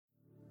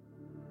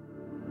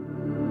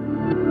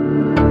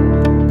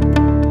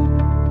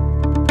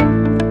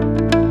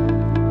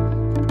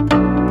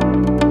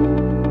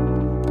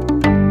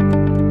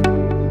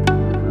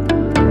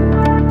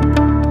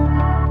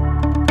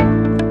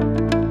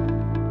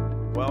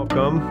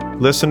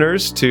Welcome,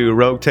 listeners, to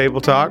Rogue Table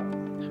Talk,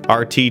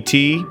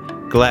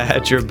 RTT.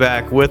 Glad you're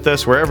back with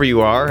us wherever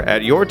you are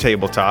at your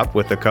tabletop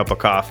with a cup of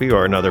coffee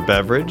or another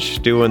beverage,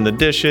 doing the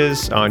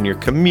dishes, on your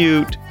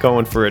commute,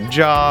 going for a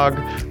jog.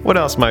 What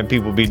else might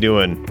people be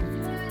doing?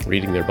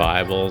 Reading their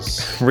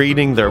Bibles.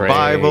 Reading their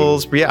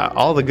Bibles. Yeah,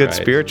 all the good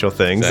spiritual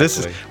things.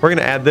 Exactly. We're going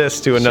to add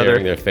this to another.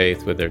 Sharing their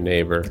faith with their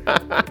neighbor.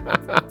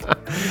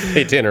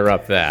 Hate to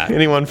interrupt that.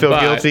 Anyone feel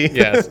guilty?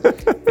 Yes.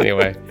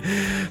 Anyway.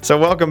 So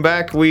welcome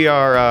back. We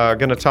are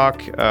going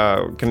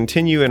to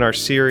continue in our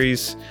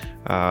series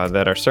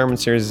that our sermon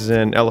series is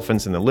in,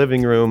 Elephants in the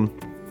Living Room.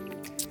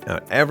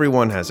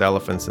 Everyone has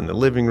elephants in the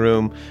living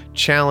room,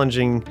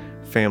 challenging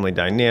family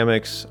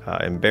dynamics,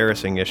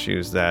 embarrassing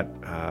issues,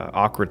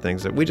 awkward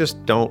things that we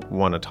just don't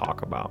want to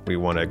talk about. We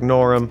want to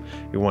ignore them.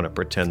 We want to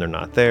pretend they're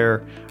not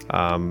there.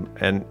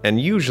 And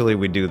usually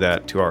we do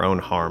that to our own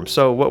harm.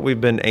 So what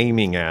we've been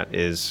aiming at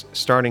is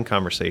starting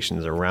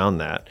conversations around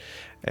that.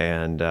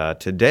 And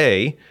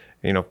today,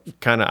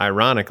 kind of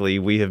ironically,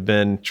 we have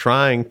been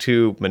trying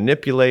to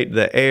manipulate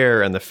the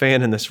air and the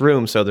fan in this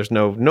room so there's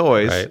no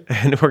noise. Right.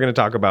 And we're going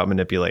to talk about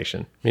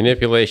manipulation.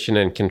 Manipulation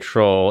and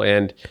control.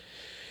 And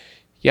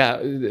yeah,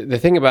 the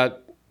thing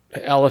about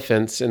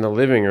elephants in the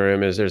living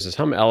room is there's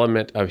some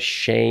element of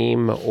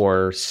shame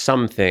or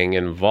something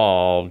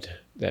involved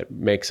that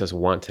makes us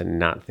want to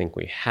not think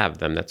we have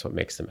them. That's what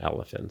makes them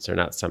elephants. They're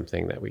not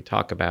something that we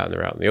talk about and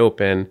they're out in the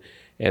open.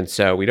 And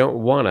so we don't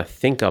want to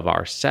think of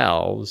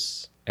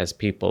ourselves as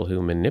people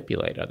who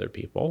manipulate other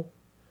people.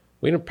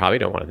 We probably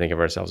don't want to think of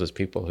ourselves as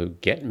people who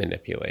get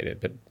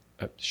manipulated,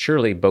 but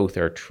surely both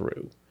are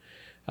true.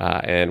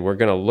 And we're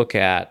going to look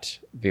at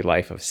the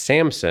life of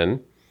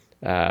Samson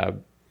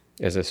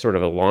as a sort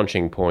of a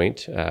launching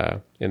point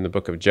in the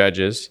book of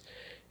Judges.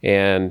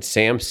 And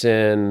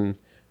Samson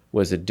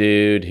was a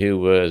dude who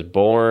was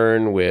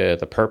born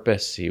with a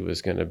purpose. He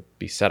was going to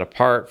be set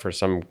apart for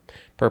some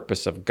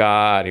purpose of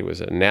God. He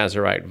was a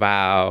Nazirite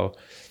vow.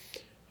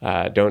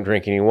 Don't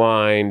drink any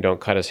wine, don't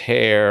cut his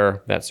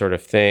hair, that sort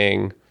of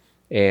thing.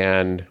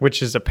 And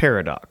which is a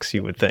paradox,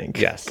 you would think.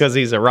 Yes. Because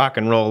he's a rock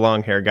and roll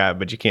long hair guy,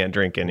 but you can't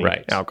drink any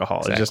alcohol.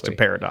 Exactly. It's just a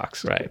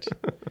paradox. Right.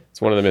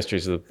 It's one of the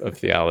mysteries of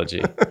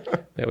theology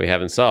that we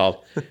haven't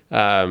solved.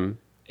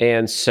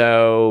 And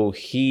so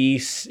he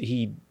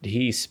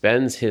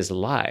spends his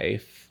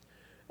life,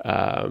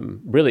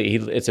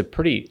 it's a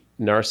pretty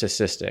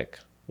narcissistic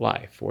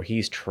life where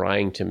he's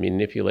trying to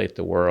manipulate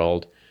the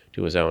world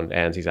to his own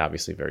ends. He's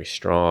obviously very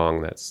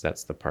strong. That's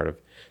the part of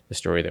the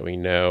story that we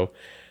know.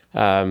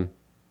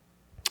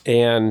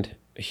 And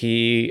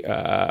he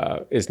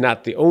is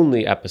not the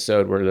only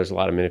episode where there's a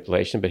lot of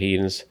manipulation, but he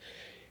is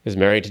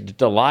married to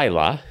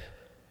Delilah,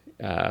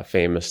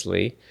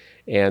 famously.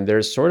 And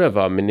there's sort of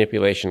a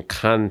manipulation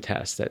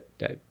contest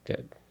that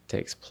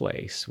takes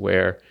place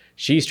where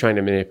she's trying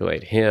to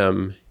manipulate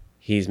him.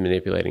 He's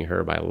manipulating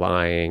her by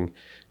lying.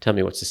 Tell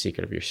me what's the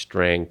secret of your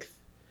strength.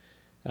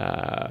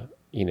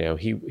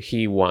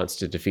 He wants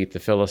to defeat the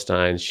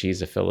Philistines.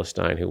 She's a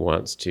Philistine who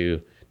wants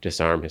to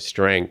disarm his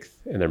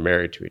strength, and they're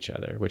married to each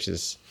other, which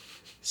is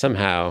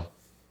somehow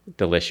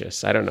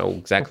delicious. I don't know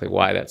exactly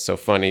why that's so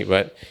funny,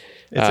 but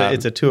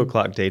it's a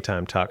 2:00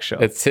 daytime talk show.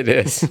 It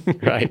is,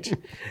 right?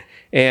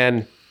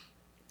 And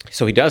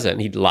so he doesn't.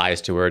 He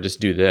lies to her, just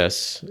do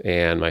this,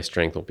 and my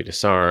strength will be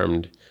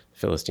disarmed. The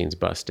Philistines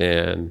bust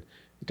in.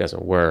 It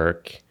doesn't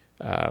work.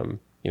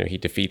 He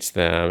defeats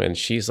them, and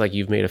she's like,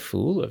 "You've made a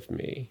fool of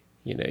me."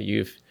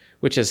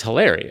 Which is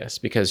hilarious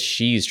because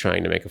she's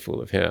trying to make a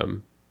fool of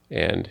him,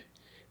 and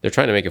they're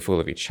trying to make a fool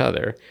of each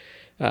other.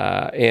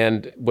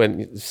 And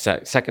when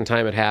second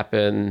time it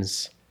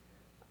happens,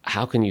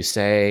 how can you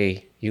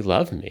say you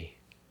love me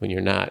when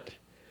you're not?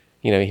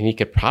 He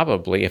could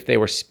probably, if they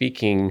were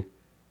speaking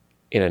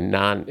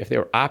if they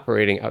were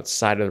operating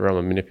outside of the realm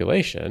of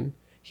manipulation,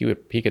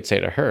 he could say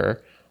to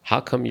her, "How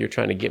come you're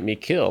trying to get me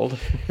killed?"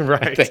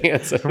 Right. At the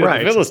hands of the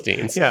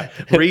Philistines. Yeah.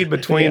 Read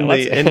between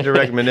the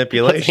indirect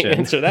manipulation. Let's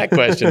answer that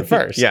question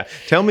first. Yeah.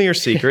 Tell me your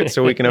secret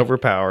so we can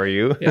overpower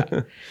you.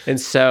 Yeah.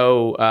 And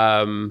so,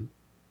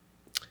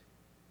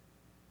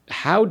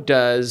 how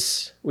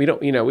does we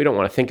don't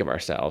want to think of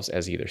ourselves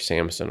as either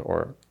Samson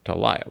or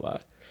Delilah,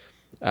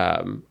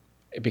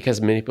 because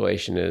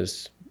manipulation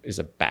is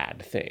a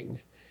bad thing.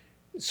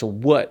 So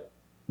what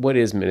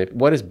is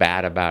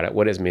bad about it?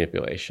 What is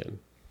manipulation?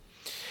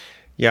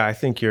 Yeah, I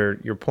think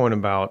your point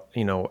about,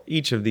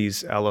 each of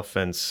these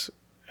elephants,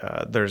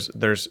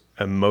 there's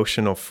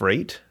emotional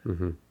freight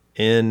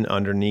in,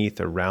 underneath,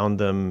 around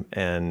them,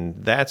 and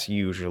that's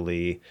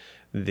usually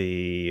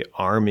the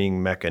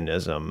arming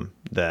mechanism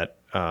that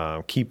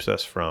keeps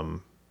us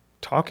from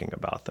talking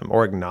about them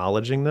or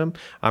acknowledging them.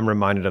 I'm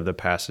reminded of the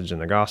passage in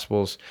the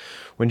Gospels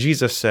when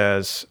Jesus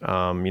says,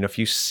 if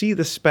you see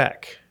the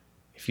speck,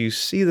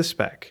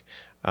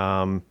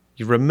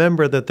 you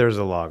remember that there's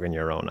a log in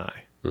your own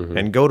eye. Mm-hmm.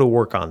 And go to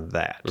work on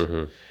that.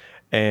 Mm-hmm.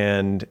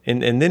 And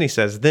then he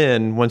says,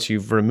 then once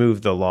you've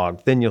removed the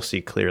log, then you'll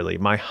see clearly.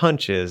 My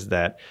hunch is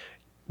that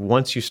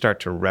once you start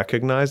to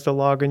recognize the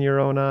log in your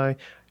own eye,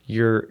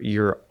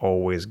 you're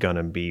always going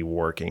to be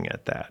working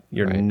at that.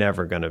 You're Right.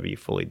 never going to be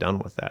fully done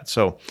with that.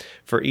 So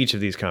for each of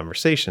these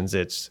conversations,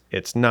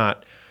 it's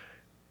not,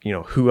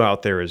 who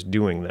out there is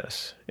doing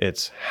this.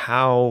 It's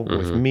how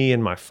with me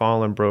and my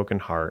fallen, broken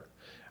heart,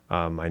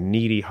 my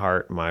needy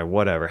heart, my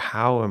whatever,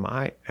 how am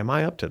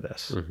I up to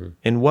this?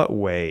 In what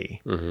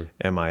way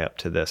am I up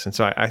to this? And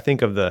so I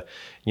think of the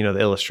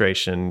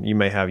illustration. You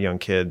may have young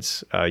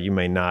kids, you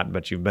may not,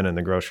 but you've been in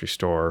the grocery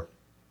store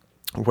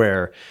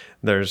where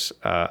there's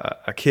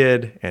a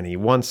kid and he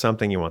wants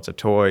something. He wants a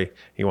toy.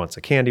 He wants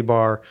a candy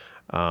bar,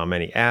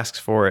 and he asks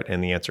for it,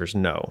 and the answer is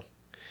no.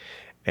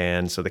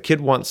 And so the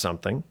kid wants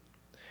something,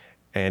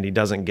 and he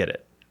doesn't get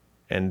it.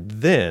 And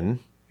then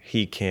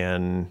he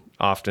can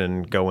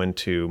often go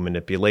into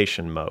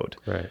manipulation mode.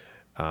 Right.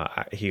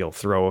 He'll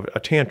throw a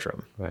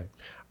tantrum. Right.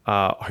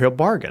 He'll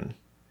bargain.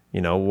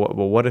 Well,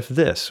 what if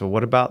this? Or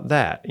what about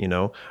that?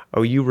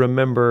 Oh, you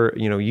remember,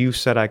 you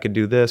said I could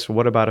do this.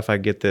 What about if I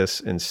get this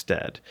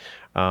instead?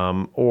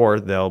 Or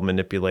they'll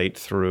manipulate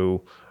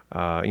through,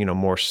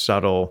 more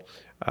subtle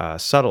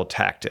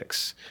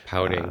tactics.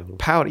 Pouting.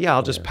 Pout. Yeah,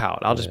 I'll just pout.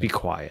 I'll just be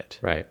quiet.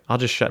 Right. I'll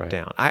just shut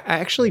down. I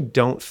actually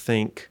don't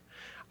think,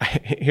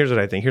 here's what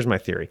I think. Here's my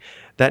theory.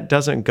 That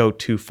doesn't go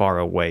too far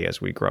away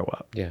as we grow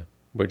up. Yeah.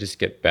 We just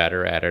get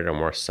better at it or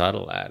more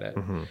subtle at it.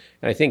 And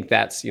I think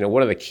that's,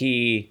 one of the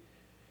key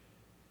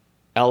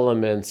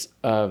elements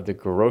of the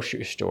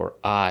grocery store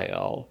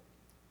aisle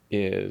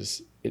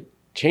is it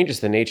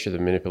changes the nature of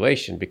the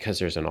manipulation because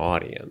there's an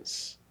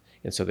audience.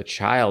 And so the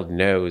child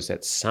knows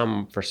that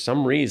for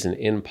some reason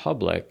in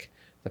public,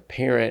 the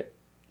parent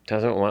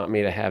doesn't want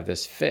me to have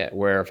this fit,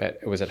 where if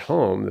it was at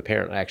home, the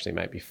parent actually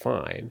might be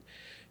fine.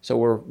 So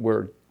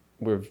we're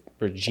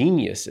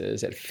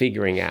geniuses at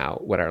figuring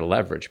out what our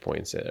leverage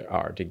points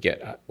are to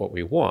get what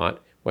we want,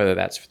 whether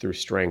that's through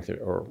strength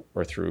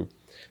or through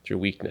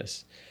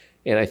weakness.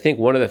 And I think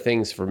one of the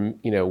things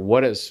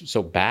what is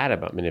so bad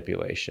about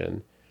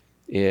manipulation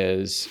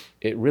is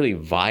it really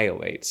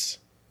violates.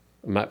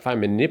 If I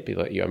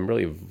manipulate you, I'm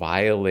really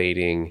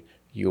violating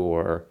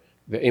the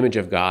image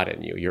of God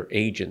in you, your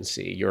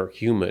agency, your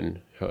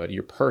humanhood,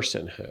 your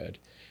personhood.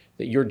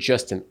 That you're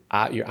just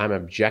I'm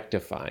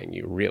objectifying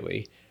you.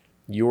 Really,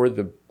 you're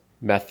the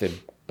method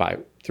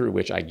through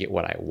which I get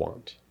what I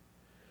want.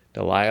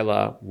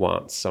 Delilah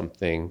wants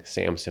something.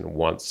 Samson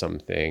wants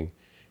something.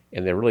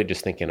 And they're really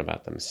just thinking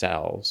about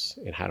themselves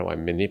and how do I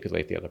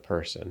manipulate the other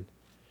person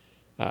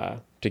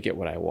to get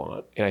what I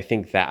want. And I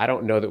think that I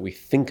don't know that we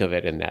think of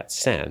it in that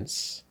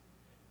sense,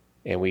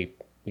 and we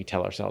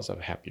tell ourselves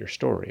a happier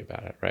story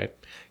about it, right?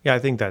 Yeah, I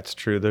think that's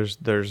true. There's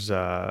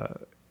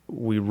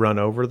we run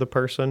over the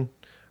person.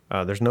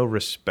 There's no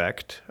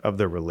respect of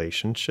the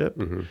relationship.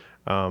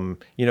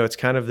 It's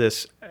kind of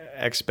this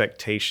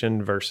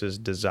expectation versus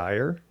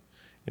desire.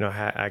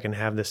 I can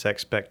have this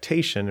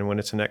expectation, and when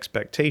it's an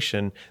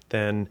expectation,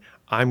 then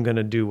I'm going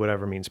to do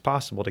whatever means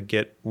possible to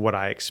get what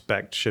I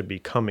expect should be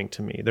coming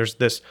to me. There's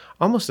this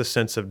almost a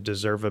sense of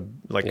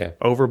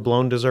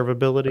overblown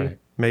deservability. Right.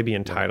 Maybe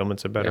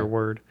entitlement's a better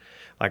word.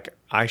 Like,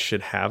 I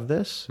should have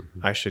this.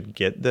 I should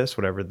get this,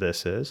 whatever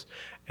this is,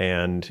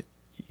 and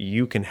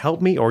you can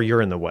help me or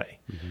you're in the way.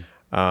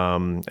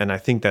 And I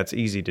think that's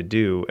easy to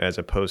do, as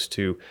opposed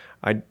to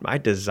I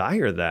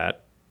desire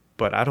that,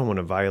 but I don't want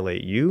to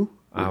violate you.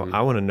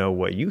 I want to know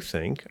what you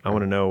think. I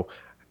want to know,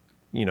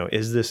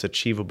 is this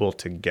achievable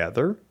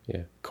together,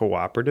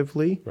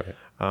 cooperatively? Right.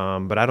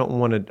 But I don't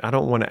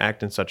want to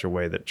act in such a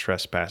way that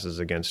trespasses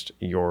against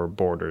your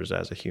borders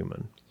as a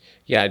human.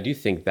 Yeah, I do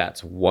think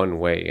that's one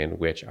way in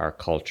which our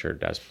culture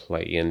does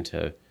play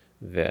into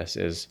this.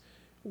 Is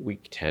we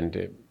tend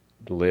to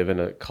live in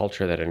a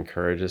culture that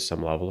encourages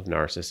some level of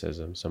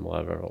narcissism, some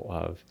level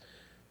of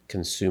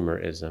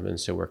consumerism, and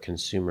so we're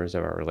consumers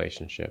of our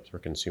relationships. We're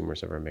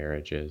consumers of our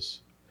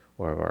marriages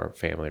or of our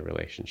family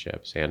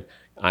relationships. And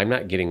I'm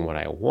not getting what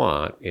I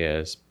want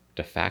is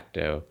de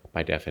facto,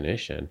 by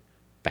definition,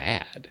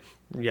 bad.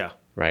 Yeah.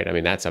 Right? I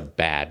mean, that's a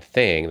bad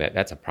thing.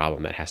 That's a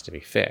problem that has to be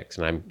fixed.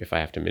 And if I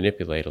have to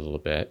manipulate a little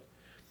bit,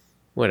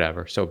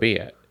 whatever, so be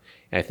it.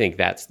 And I think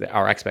that's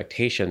our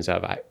expectations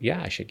of, I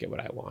should get what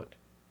I want.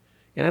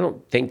 And I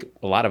don't think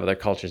a lot of other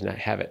cultures not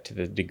have it to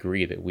the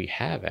degree that we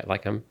have it.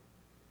 Like, I'm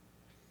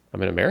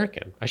an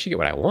American. I should get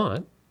what I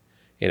want.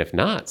 And if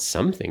not,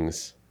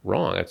 something's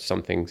wrong. It's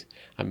some things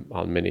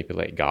I'll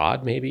manipulate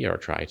God maybe, or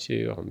try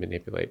to. I'll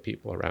manipulate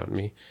people around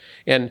me.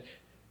 And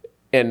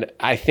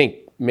I think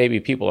maybe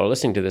people are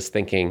listening to this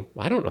thinking,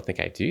 well, I don't think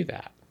I do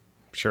that.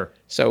 Sure.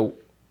 So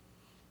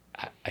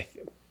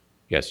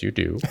yes, you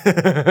do.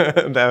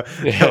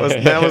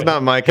 that was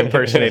not Mike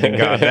impersonating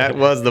God. That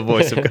was the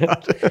voice of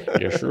God.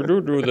 Yes,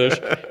 you do this.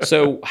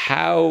 So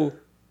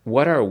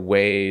what are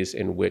ways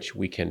in which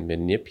we can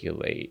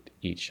manipulate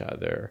each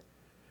other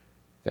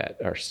that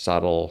are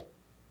subtle,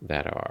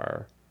 that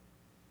are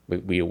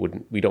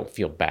we don't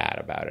feel bad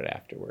about it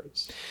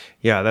afterwards?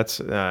 Yeah, that's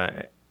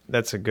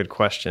a good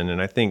question.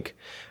 And I think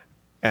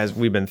as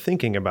we've been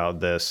thinking about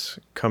this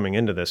coming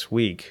into this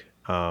week,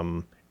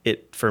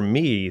 for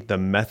me, the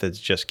methods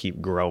just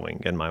keep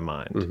growing in my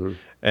mind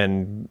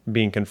and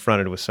being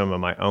confronted with some of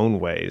my own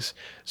ways.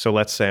 So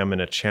let's say I'm in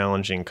a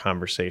challenging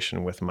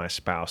conversation with my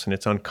spouse and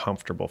it's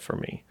uncomfortable for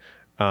me.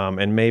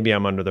 And maybe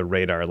I'm under the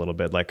radar a little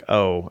bit, like,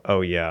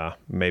 oh yeah,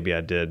 maybe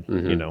I did,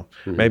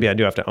 maybe I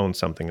do have to own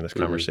something in this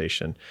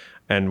conversation.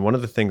 And one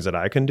of the things that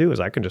I can do is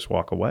I can just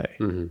walk away.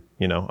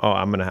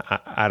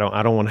 I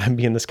don't want to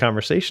be in this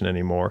conversation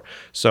anymore.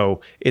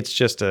 So it's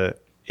just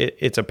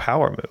it's a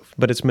power move,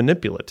 but it's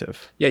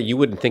manipulative. Yeah, you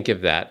wouldn't think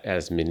of that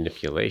as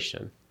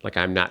manipulation. Like,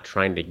 I'm not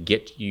trying to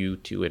get you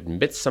to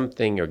admit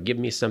something or give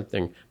me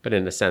something, but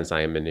in a sense,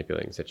 I am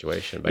manipulating the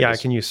situation. I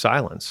can use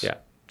silence. Yeah.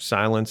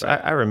 Silence. Right.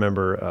 I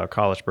remember a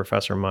college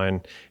professor of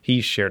mine,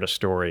 he shared a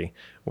story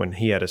when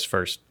he had his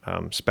first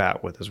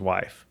spat with his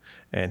wife,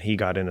 and he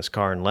got in his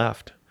car and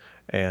left.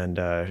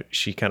 And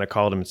she kind of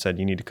called him and said,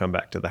 you need to come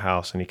back to the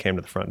house. And he came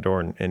to the front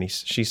door, and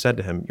she said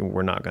to him,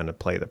 we're not going to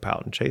play the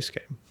pout and chase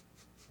game.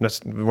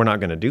 We're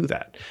not going to do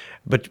that.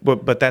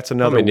 But that's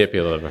another... How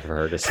manipulative of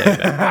her to say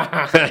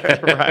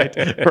that.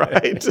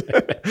 Right.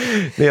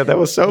 Yeah, that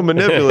was so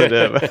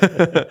manipulative.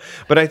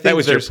 But I think that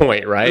was your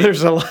point, right?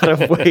 There's a lot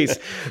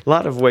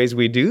of ways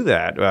we do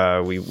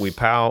that. We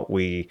pout,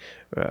 we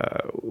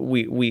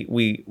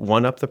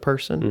one up the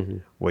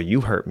person. Well,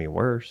 you hurt me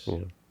worse.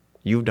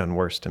 You've done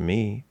worse to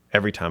me.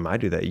 Every time I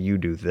do that, you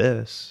do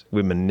this.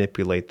 We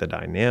manipulate the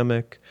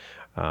dynamic.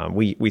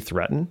 We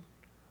threaten.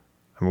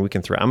 I mean, we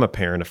can I'm a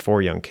parent of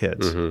 4 young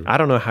kids. I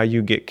don't know how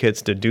you get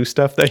kids to do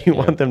stuff that you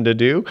want them to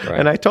do. Right.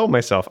 And I told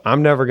myself,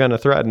 I'm never going to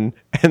threaten.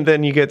 And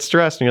then you get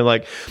stressed and you're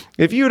like,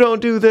 if you don't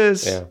do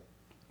this,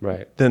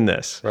 then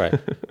this. Right.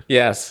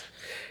 Yes.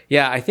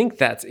 Yeah, I think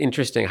that's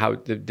interesting how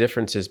the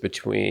differences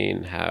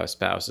between how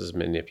spouses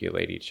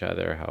manipulate each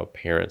other, how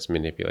parents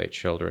manipulate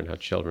children, how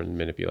children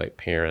manipulate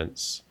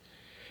parents,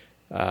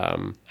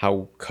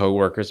 how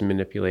coworkers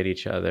manipulate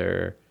each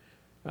other.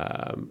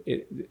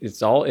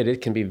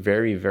 It can be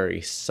very,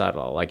 very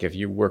subtle. Like if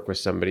you work with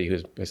somebody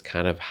who's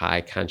kind of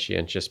high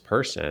conscientious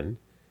person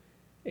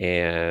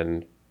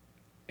and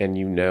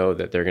you know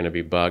that they're going to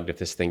be bugged if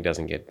this thing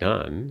doesn't get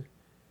done,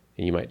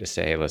 and you might just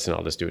say, listen,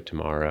 I'll just do it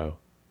tomorrow.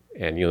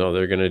 And you know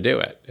they're going to do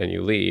it, and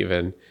you leave,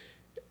 and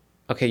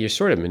okay, you're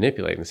sort of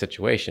manipulating the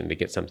situation to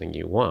get something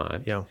you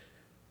want,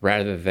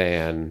 rather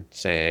than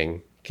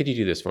saying, could you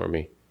do this for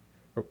me,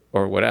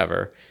 or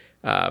whatever.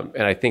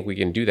 And I think we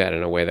can do that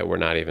in a way that we're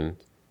not even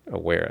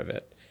aware of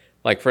it.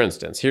 Like, for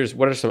instance,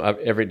 what are some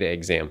everyday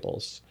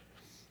examples?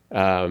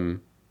 Have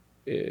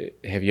you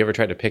ever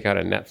tried to pick out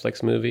a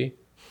Netflix movie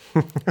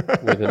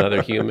with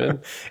another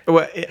human?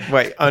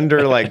 Wait,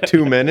 under like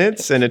 2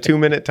 minutes and a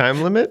 2-minute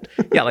time limit?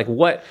 Yeah, like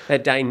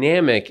that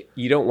dynamic,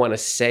 you don't want to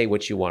say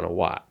what you want to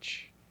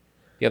watch.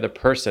 The other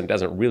person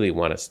doesn't really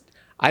want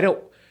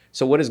to.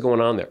 So what is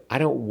going on there? I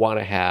don't want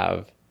to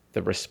have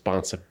the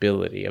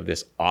responsibility of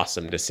this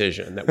awesome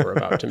decision that we're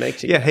about to make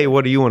together. Yeah, hey,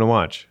 what do you want to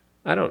watch?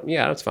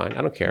 That's fine.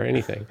 I don't care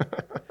anything.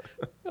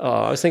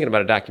 I was thinking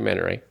about a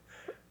documentary.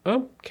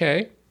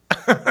 Okay.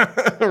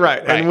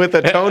 Right. And with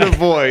a tone of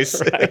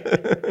voice,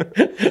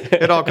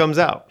 it all comes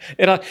out.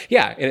 And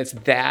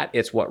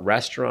it's what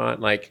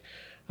restaurant, like,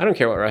 I don't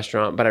care what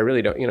restaurant, but I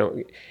really don't,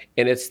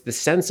 and it's the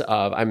sense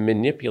of I'm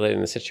manipulating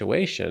the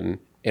situation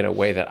in a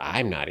way that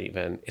I'm not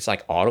even, it's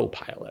like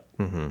autopilot.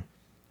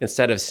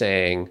 Instead of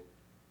saying,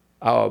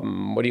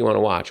 what do you want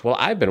to watch? Well,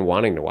 I've been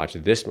wanting to watch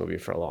this movie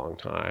for a long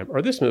time,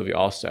 or this movie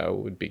also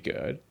would be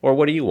good. Or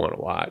what do you want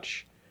to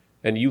watch?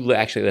 And you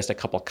actually list a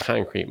couple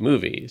concrete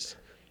movies,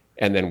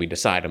 and then we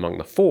decide among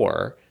the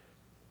 4.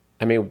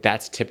 I mean,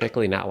 that's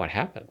typically not what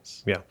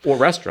happens. Yeah. Or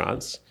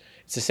restaurants,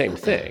 it's the same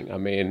thing. I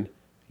mean,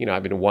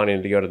 I've been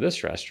wanting to go to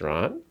this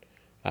restaurant.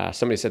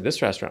 Somebody said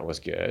this restaurant was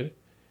good.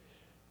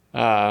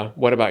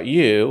 What about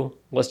you?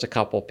 List a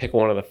couple, pick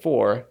one of the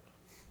 4.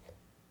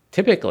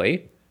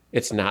 Typically,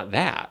 it's not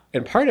that.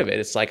 And part of it,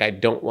 it's like I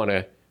don't want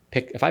to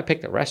pick. If I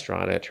pick the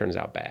restaurant and it turns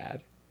out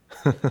bad,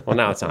 well,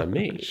 now it's on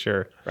me.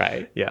 Sure.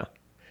 Right? Yeah.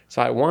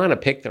 So I want to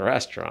pick the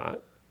restaurant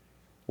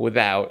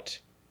without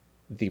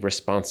the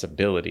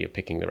responsibility of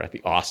picking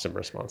the awesome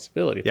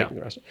responsibility of picking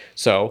the restaurant.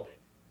 So,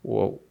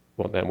 well,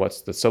 then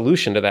what's the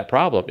solution to that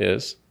problem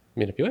is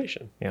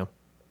manipulation. Yeah.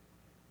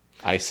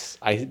 I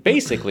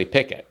basically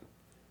pick it,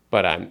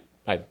 but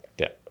I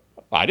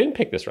didn't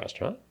pick this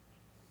restaurant.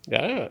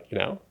 Yeah.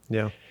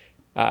 Yeah.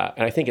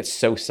 And I think it's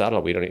so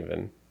subtle we don't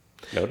even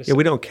notice it.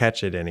 We don't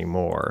catch it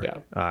anymore. Yeah.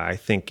 I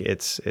think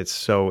it's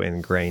so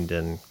ingrained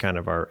in kind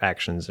of our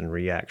actions and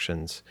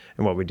reactions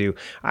and what we do.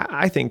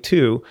 I think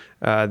too,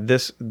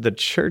 the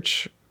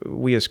church,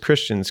 we as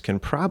Christians can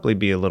probably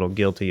be a little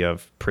guilty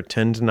of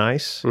pretend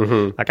nice.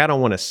 Like, I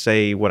don't want to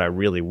say what I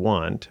really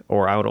want,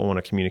 or I don't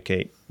want to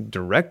communicate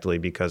directly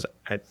because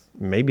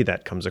maybe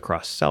that comes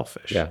across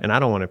selfish. And I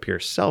don't want to appear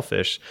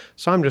selfish.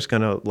 So I'm just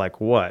going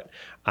to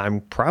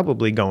I'm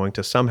probably going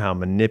to somehow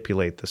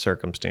manipulate the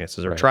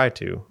circumstances or try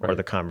to, or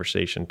the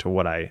conversation to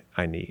what I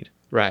need.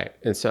 Right.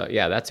 And so,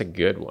 that's a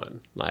good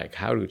one. Like,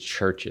 how do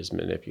churches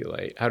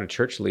manipulate? How do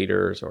church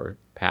leaders or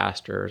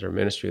pastors or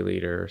ministry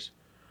leaders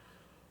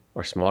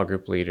or small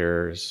group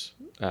leaders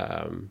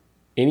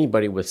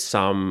anybody with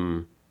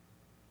some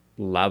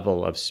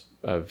level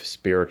of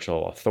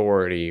spiritual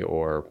authority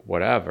or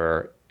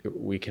whatever,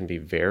 we can be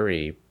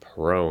very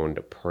prone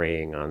to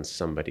preying on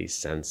somebody's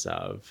sense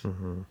of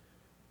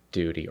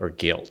duty or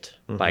guilt.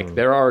 Like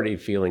they're already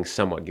feeling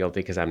somewhat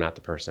guilty because I'm not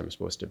the person I'm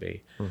supposed to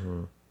be.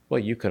 Well,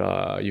 you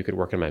could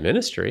work in my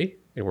ministry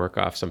and work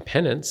off some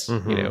penance,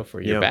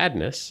 for your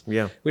badness.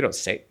 Yeah. We don't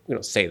say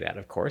that,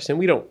 of course, and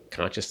we don't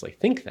consciously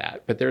think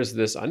that, but there's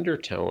this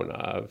undertone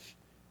of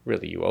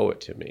really you owe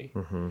it to me,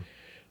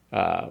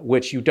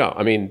 which you don't.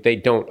 I mean, they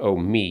don't owe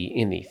me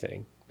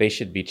anything. They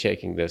should be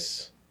taking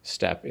this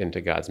step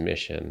into God's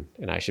mission,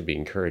 and I should be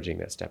encouraging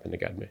that step into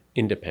God,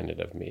 independent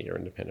of me or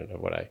independent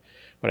of what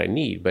I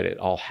need. But it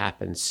all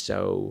happens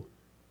so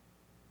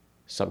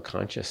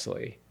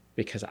subconsciously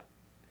because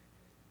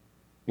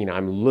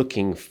I'm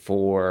looking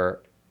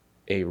for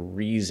a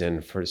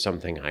reason for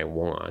something I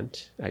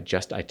want. I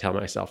tell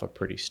myself a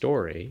pretty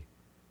story,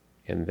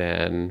 and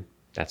then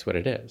that's what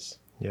it is.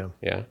 Yeah.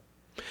 Yeah.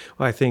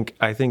 Well, I think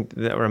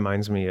that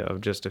reminds me of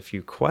just a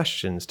few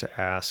questions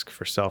to ask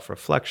for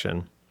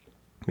self-reflection.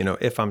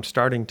 If I'm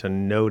starting to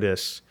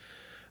notice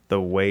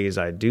the ways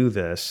I do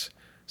this,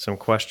 some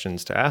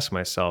questions to ask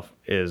myself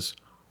is,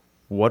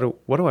 what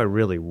do I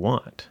really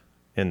want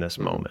in this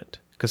moment?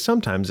 Because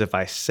sometimes if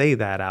I say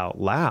that out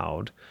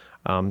loud,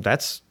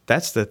 that's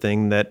the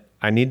thing that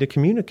I need to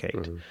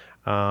communicate.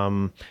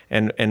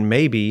 And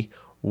maybe,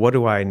 what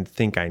do I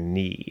think I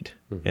need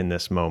in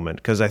this moment?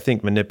 Because I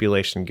think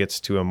manipulation gets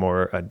to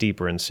a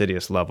deeper,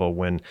 insidious level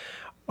when,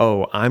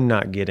 I'm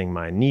not getting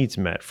my needs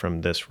met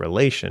from this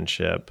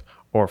relationship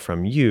or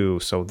from you,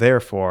 so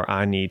therefore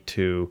I need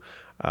to,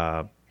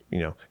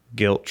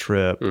 guilt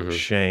trip,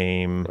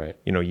 shame,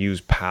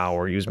 use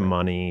power, use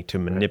money to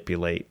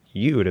manipulate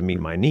you to meet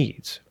my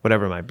needs,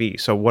 whatever it might be.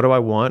 So what do I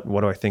want?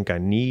 What do I think I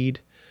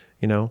need,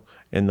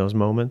 in those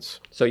moments?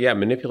 So yeah,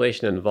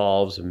 manipulation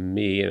involves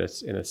me in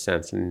a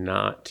sense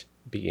not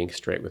being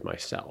straight with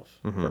myself,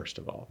 first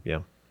of all.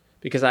 Yeah.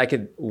 Because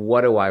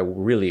what do I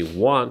really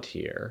want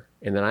here?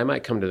 And then I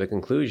might come to the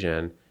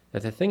conclusion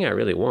that the thing I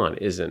really want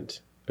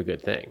isn't a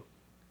good thing.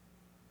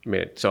 I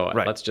mean, so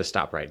let's just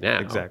stop right now.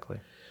 Exactly.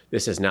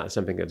 This is not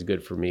something that's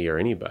good for me or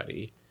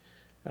anybody.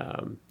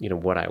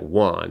 What I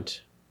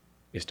want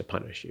is to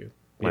punish you.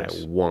 What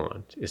I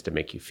want is to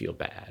make you feel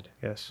bad.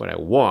 Yes. What I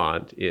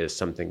want is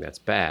something that's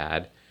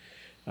bad.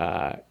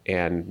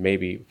 And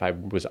maybe if I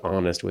was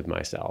honest with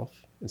myself,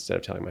 instead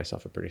of telling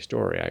myself a pretty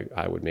story,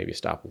 I would maybe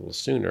stop a little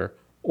sooner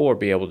or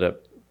be able to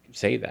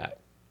say that.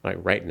 Like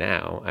right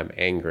now, I'm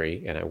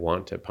angry and I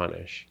want to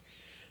punish.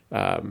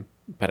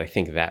 But I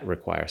think that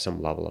requires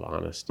some level of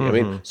honesty. I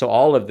mean, so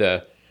all of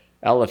the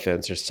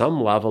elephants are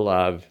some level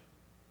of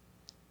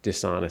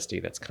dishonesty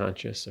that's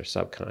conscious or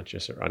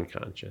subconscious or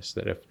unconscious,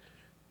 that if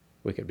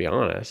we could be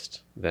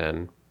honest,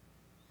 then,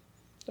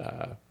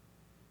 that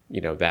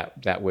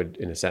would,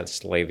 in a sense,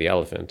 slay the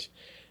elephant.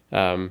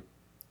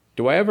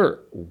 Do I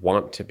ever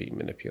want to be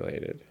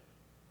manipulated?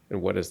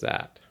 And what is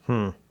that?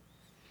 Well,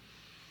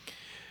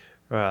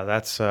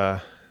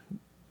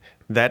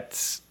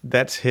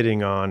 that's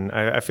hitting on,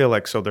 I feel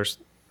like, so there's,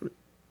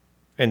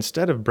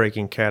 instead of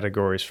breaking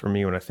categories for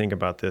me when I think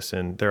about this,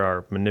 and there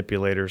are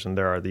manipulators and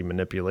there are the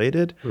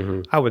manipulated,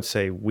 I would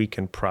say we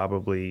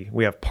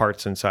have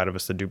parts inside of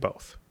us that do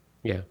both.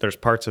 Yeah. There's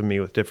parts of me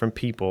with different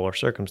people or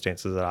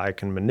circumstances that I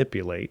can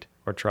manipulate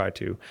or try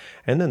to.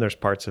 And then there's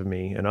parts of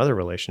me in other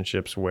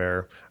relationships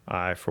where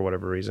I, for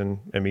whatever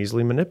reason, am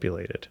easily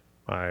manipulated.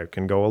 I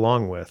can go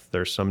along with.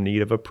 There's some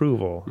need of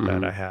approval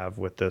that I have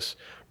with this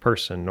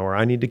person, or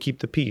I need to keep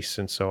the peace.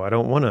 And so I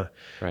don't want to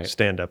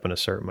stand up and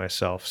assert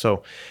myself.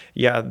 So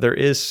yeah, there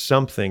is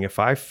something, if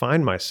I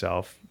find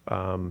myself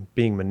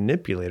being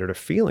manipulated or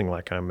feeling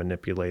like I'm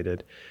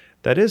manipulated,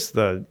 that's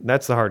the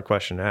hard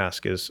question to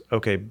ask is,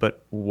 okay,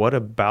 but what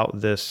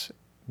about this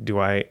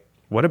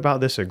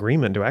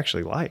agreement do I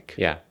actually like?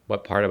 Yeah.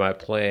 What part am I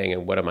playing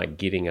and what am I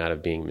getting out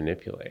of being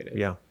manipulated?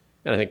 Yeah.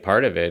 And I think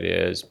part of it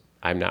is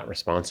I'm not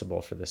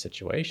responsible for the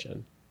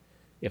situation.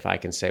 If I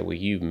can say, well,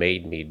 you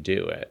made me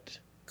do it,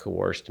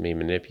 coerced me,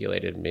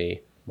 manipulated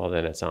me, well,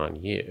 then it's on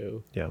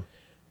you. Yeah.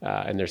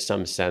 And there's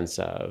some sense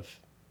of,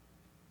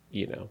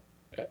 the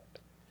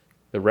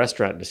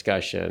restaurant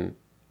discussion.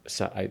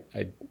 So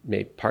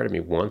part of me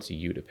wants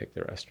you to pick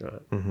the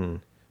restaurant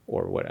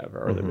or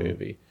whatever, or the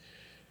movie,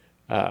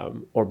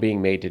 or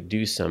being made to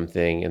do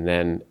something. And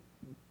then,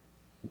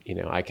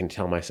 I can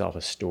tell myself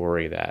a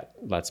story that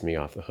lets me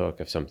off the hook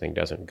if something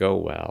doesn't go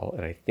well.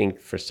 And I think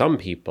for some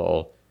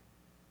people,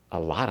 a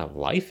lot of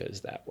life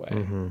is that way,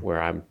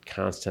 where I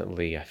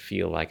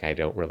feel like I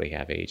don't really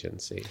have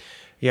agency.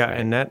 Yeah. Right?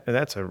 And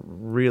that's a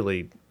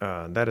really,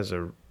 that is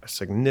a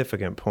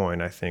significant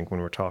point, I think, when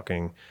we're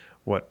talking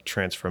what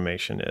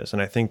transformation is.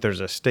 And I think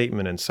there's a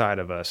statement inside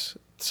of us,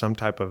 some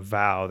type of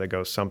vow that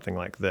goes something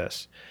like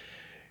this: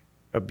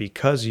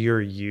 because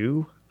you're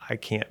you, I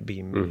can't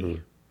be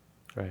me.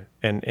 Right.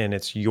 And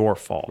it's your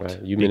fault.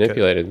 Right. You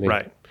manipulated me.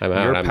 Right. I'm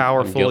out. You're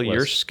powerful, I'm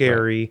you're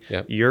scary, right.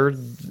 Yep. you're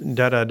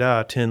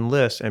 10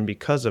 lists, and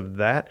because of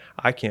that,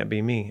 I can't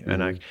be me.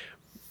 And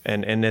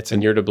and it's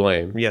And you're to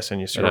blame. yes,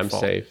 and it's And your I'm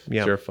fault. safe.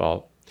 Yeah, It's your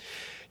fault.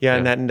 yeah,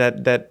 Yeah. and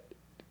that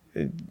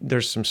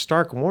there's some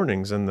stark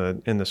warnings in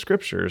the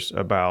scriptures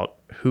about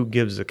who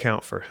gives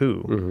account for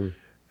who. Mm-hmm.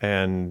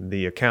 And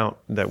the account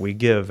that we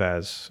give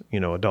as,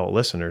 adult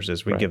listeners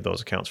is we Right. give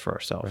those accounts for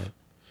ourselves.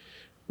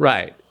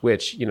 Right.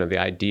 Which, the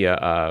idea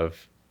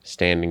of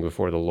standing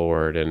before the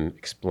Lord and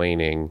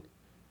explaining,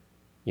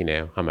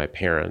 how my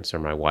parents or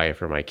my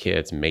wife or my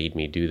kids made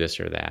me do this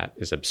or that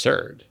is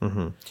absurd.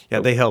 Yeah,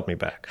 they held me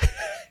back.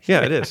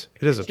 Yeah, it is.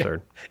 It is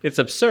absurd. It's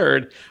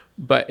absurd,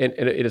 but and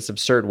it is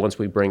absurd once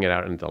we bring it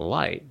out into the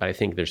light. But I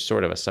think there's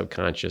sort of a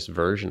subconscious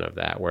version of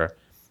that where,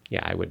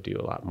 yeah, I would do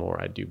a lot more.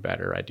 I'd do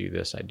better. I'd do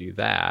this. I'd do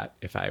that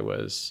if I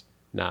was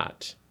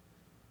not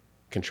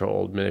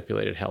controlled,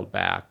 manipulated, held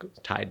back,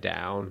 tied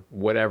down,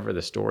 whatever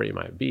the story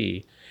might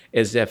be,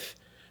 as if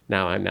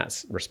now I'm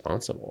not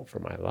responsible for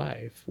my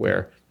life,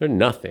 where there's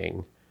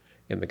nothing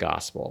in the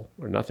gospel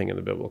or nothing in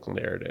the biblical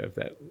narrative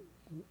that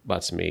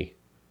lets me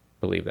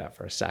believe that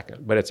for a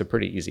second. But it's a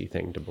pretty easy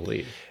thing to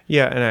believe.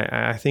 Yeah, and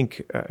I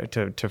think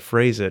to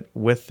phrase it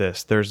with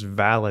this, there's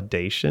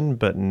validation,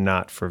 but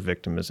not for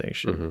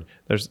victimization.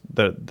 There's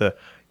the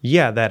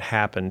that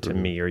happened to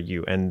me or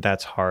you, and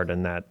that's hard,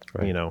 and that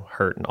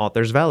hurt, and all.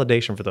 There's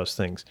validation for those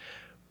things,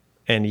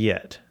 and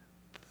yet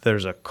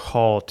there's a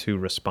call to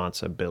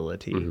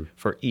responsibility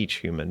for each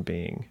human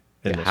being.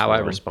 In this How I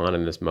world. respond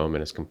in this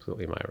moment is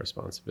completely my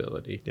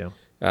responsibility. Yeah.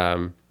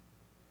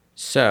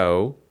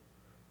 So,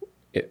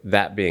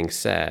 that being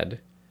said,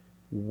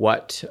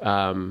 what?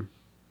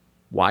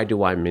 Why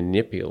do I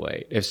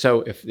manipulate? If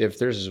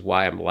this is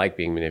why I'm like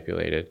being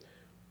manipulated,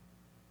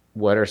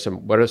 what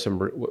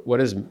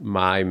does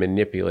my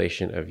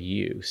manipulation of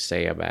you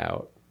say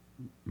about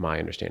my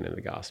understanding of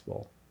the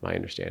gospel, my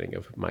understanding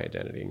of my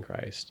identity in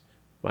Christ,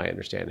 my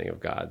understanding of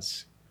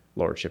God's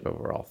lordship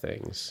over all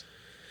things?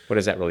 What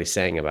is that really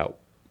saying about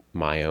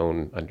my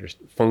own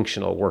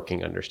functional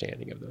working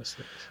understanding of those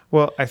things?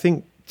 Well, I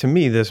think to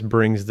me this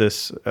brings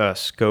this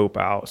scope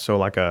out. So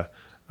like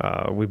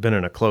we've been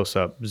in a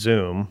close-up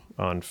zoom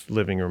on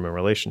living room and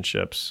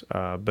relationships,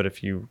 but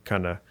if you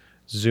kind of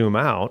zoom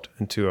out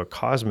into a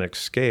cosmic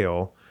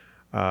scale,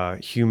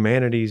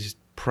 humanity's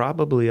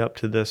probably up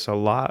to this a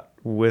lot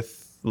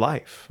with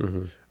life,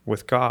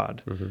 with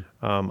God.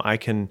 I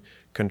can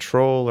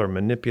control or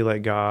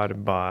manipulate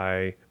God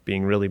by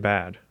being really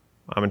bad.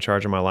 I'm in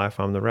charge of my life.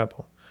 I'm the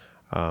rebel.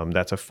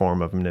 That's a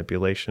form of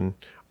manipulation.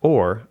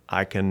 Or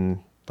I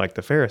can, like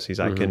the Pharisees,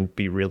 I can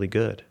be really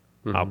good.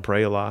 I'll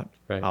pray a lot.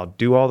 Right. I'll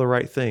do all the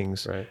right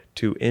things Right.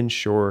 to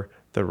ensure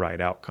the right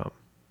outcome.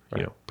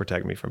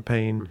 Protect me from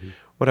pain,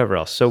 whatever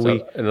else. So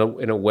we,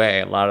 in a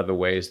way, a lot of the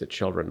ways that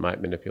children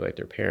might manipulate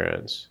their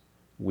parents,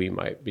 we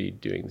might be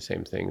doing the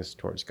same things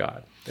towards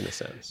God, in a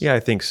sense. yeah, I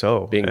think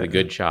so. Being the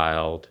good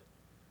child,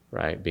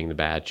 right? Being the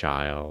bad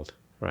child,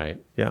 right?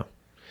 Yeah.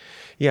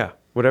 Yeah.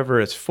 Whatever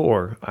it's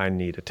for, I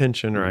need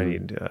attention, or I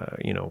need,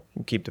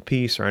 keep the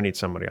peace, or I need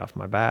somebody off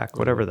my back,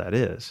 whatever that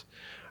is.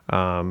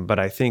 But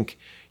I think,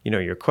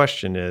 your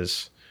question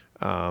is,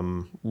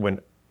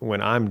 when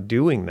I'm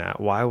doing that,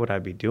 why would I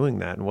be doing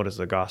that? And what does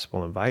the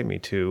gospel invite me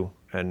to?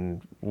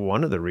 And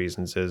one of the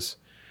reasons is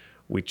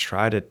we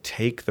try to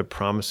take the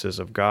promises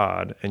of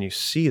God, and you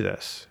see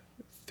this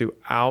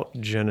throughout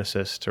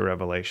Genesis to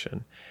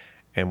Revelation,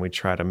 and we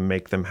try to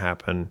make them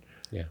happen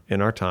in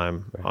our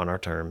time, on our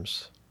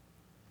terms.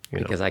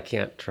 Because I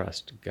can't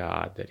trust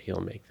God that he'll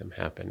make them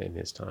happen in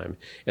his time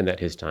and that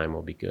his time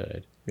will be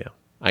good. Yeah.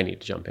 I need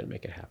to jump in and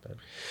make it happen.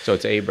 So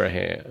it's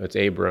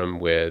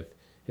Abram with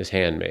his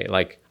handmaid.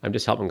 Like, I'm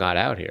just helping God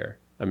out here.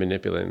 I'm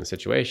manipulating the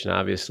situation.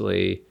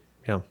 Obviously,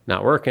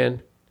 not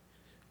working.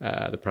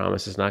 The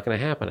promise is not going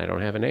to happen. I don't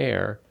have an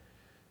heir.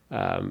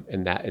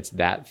 And that it's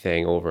that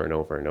thing over and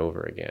over and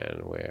over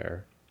again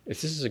where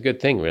this is a good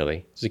thing,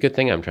 really. It's a good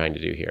thing I'm trying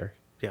to do here.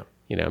 Yeah.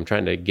 I'm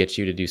trying to get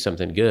you to do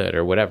something good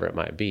or whatever it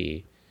might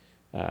be.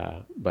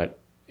 But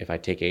if I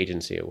take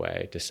agency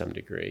away to some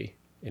degree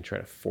and try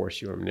to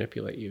force you or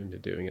manipulate you into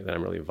doing it, then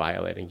I'm really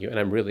violating you. And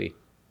I'm really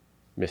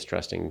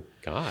mistrusting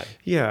God.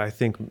 Yeah, I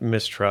think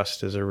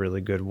mistrust is a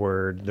really good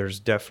word. There's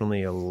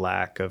definitely a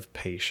lack of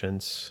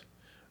patience.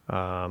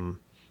 One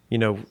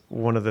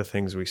of the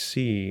things we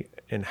see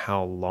in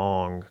how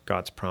long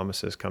God's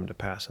promises come to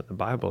pass in the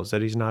Bible is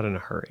that he's not in a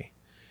hurry.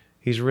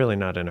 He's really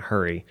not in a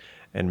hurry.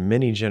 And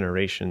many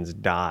generations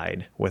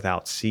died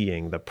without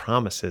seeing the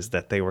promises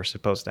that they were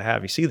supposed to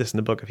have. You see this in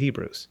the book of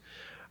Hebrews.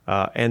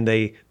 And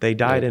they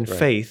died in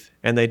faith,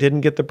 and they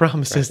didn't get the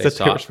promises that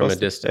they were supposed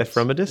to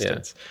from a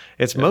distance. Yeah.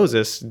 It's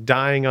Moses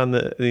dying on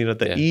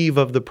the eve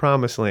of the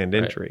promised land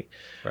entry.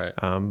 Right.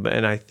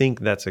 And I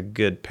think that's a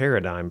good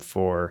paradigm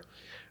for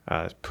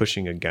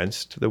pushing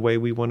against the way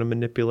we want to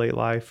manipulate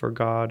life or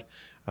God.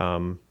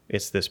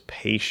 It's this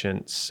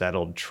patient,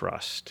 settled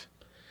trust.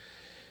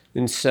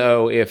 And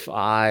so if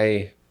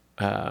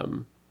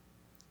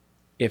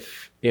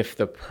if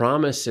the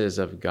promises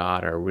of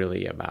God are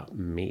really about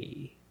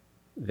me,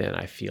 then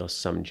I feel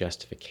some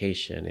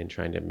justification in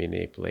trying to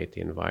manipulate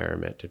the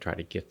environment to try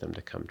to get them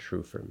to come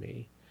true for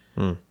me.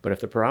 But if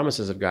the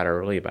promises of God are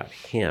really about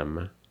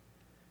him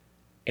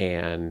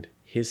and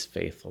his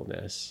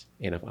faithfulness.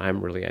 And if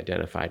I'm really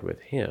identified with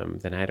him,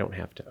 then I don't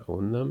have to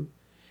own them.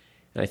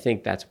 And I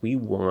think we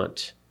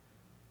want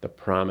the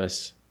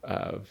promise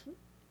of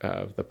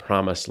the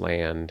promised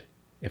land.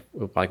 If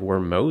like we're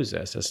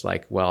Moses, it's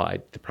like, well,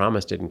 the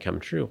promise didn't come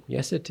true.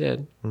 Yes, it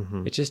did.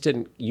 Mm-hmm. It just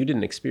didn't. You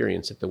didn't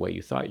experience it the way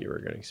you thought you were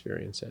going to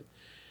experience it.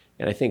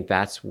 And I think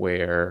that's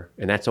where,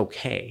 and that's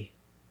okay.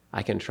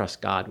 I can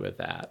trust God with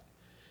that.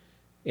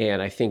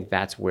 And I think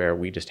that's where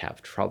we just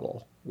have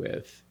trouble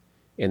with.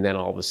 And then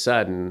all of a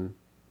sudden,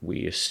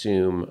 we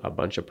assume a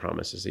bunch of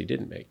promises he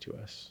didn't make to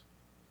us.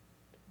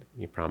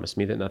 He promised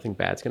me that nothing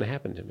bad's going to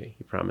happen to me.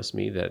 He promised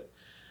me that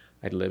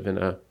I'd live in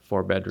a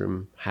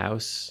 4-bedroom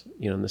house,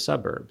 in the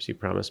suburbs. He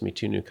promised me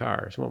 2 new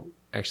cars. Well,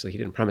 actually, he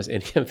didn't promise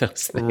any of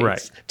those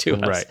things to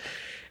us.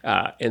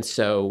 Right. And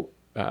so,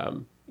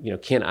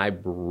 can I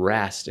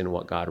rest in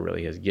what God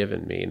really has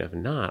given me? And if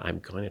not, I'm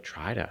going to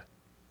try to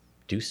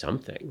do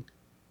something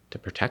to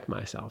protect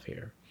myself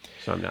here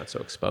so I'm not so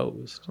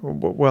exposed.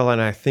 Well,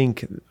 and I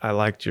think I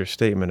liked your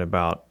statement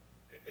about,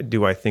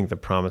 do I think the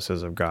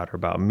promises of God are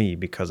about me?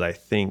 Because I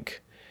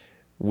think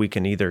we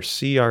can either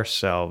see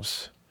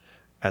ourselves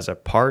as a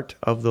part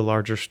of the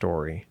larger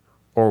story,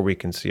 or we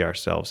can see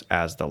ourselves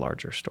as the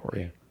larger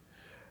story.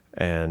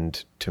 Yeah.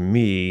 And to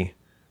me,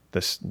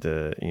 the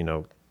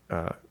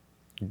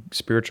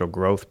spiritual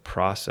growth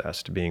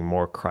process to being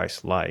more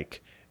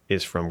Christ-like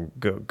is from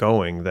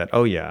going that,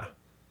 oh yeah,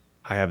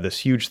 I have this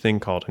huge thing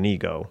called an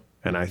ego,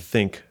 and I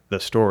think the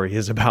story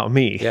is about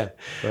me. Yeah,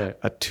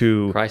 right.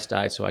 To Christ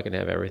died so I can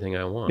have everything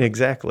I want.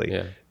 Exactly.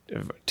 Yeah.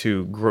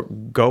 To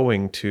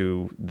going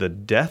to the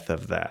death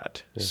of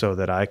that, so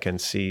that I can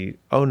see,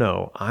 oh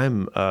no,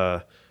 I'm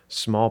a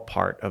small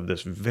part of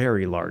this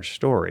very large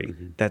story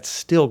that's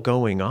still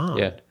going on.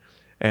 Yeah.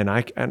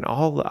 And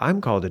all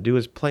I'm called to do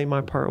is play my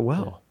part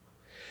well.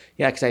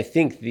 Yeah, because I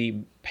think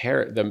the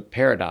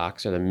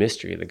paradox or the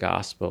mystery of the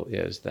gospel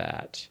is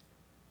that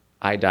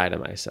I die to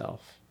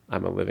myself.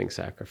 I'm a living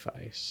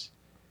sacrifice.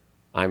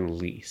 I'm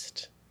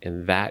least.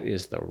 And that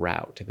is the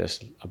route to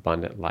this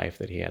abundant life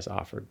that he has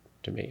offered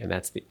to me. And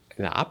that's the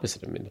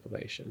opposite of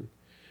manipulation,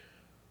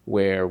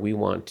 where we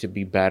want to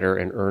be better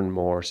and earn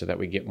more so that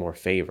we get more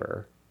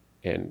favor.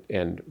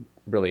 And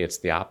really it's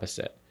the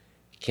opposite.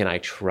 Can I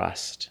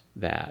trust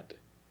that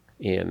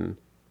in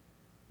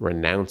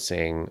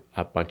renouncing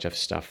a bunch of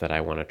stuff that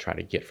I want to try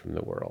to get from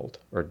the world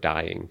or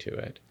dying to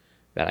it,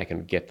 that I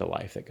can get the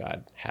life that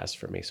God has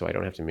for me so I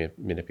don't have to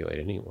manipulate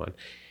anyone?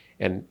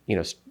 And,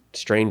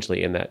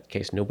 strangely, in that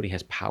case, nobody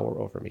has power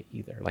over me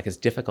either. Like, it's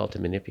difficult to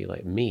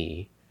manipulate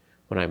me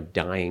when I'm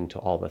dying to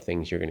all the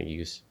things you're going to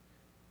use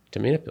to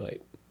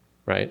manipulate,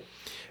 right?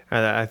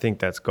 I think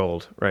that's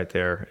gold right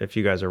there. If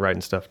you guys are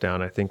writing stuff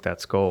down, I think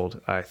that's gold.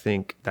 I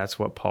think that's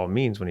what Paul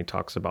means when he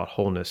talks about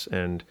wholeness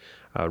and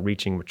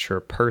reaching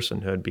mature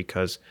personhood,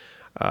 because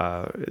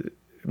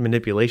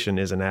manipulation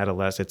is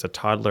it's a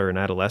toddler and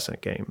adolescent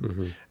game.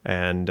 Mm-hmm.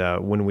 And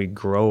when we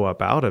grow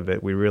up out of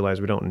it, we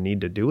realize we don't need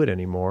to do it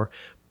anymore.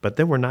 But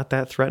then we're not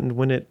that threatened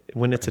when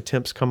its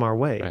attempts come our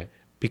way,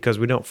 because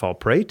we don't fall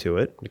prey to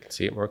it. We can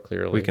see it more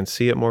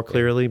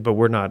clearly. But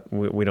we're not.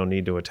 We don't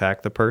need to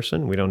attack the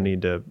person. We don't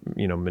need to,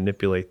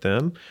 manipulate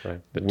them. Right.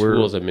 The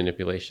tools of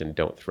manipulation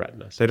don't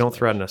threaten us. They don't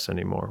threaten us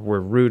anymore. We're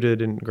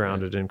rooted and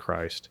grounded in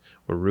Christ.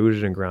 We're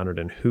rooted and grounded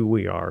in who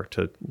we are.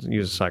 To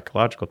use a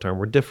psychological term,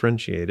 we're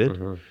differentiated.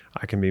 Mm-hmm.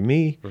 I can be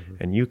me,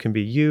 and you can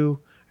be you,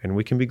 and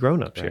we can be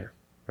grown-ups here.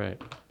 Right.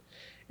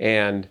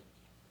 And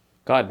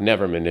God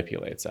never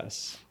manipulates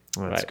us.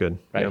 Well, that's good.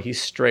 Right. Yep.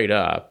 He's straight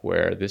up,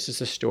 where this is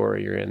the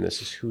story you're in,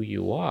 this is who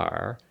you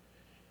are.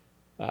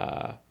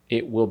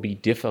 It will be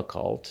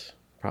difficult,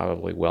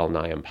 probably well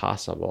nigh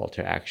impossible,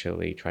 to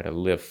actually try to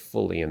live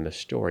fully in the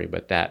story,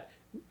 but that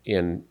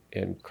in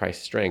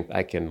Christ's strength,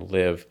 I can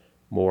live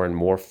more and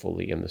more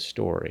fully in the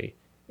story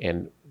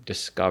and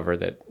discover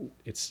that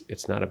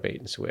it's not a bait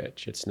and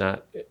switch. It's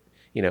not,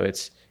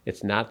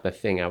 it's not the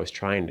thing I was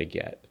trying to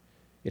get.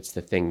 It's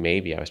the thing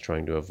maybe I was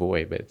trying to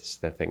avoid, but it's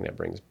the thing that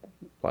brings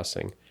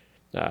blessing.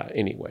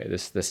 Anyway,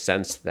 the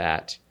sense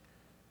that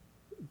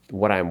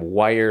what I'm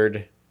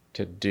wired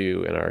to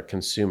do in our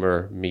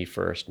consumer, me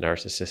first,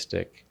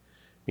 narcissistic,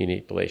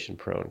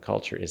 manipulation-prone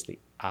culture is the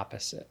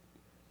opposite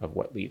of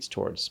what leads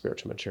towards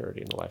spiritual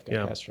maturity in the life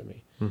God has for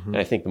me. Mm-hmm. And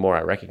I think the more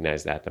I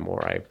recognize that, the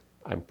more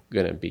I'm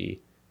going to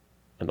be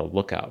on the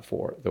lookout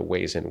for the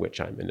ways in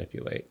which I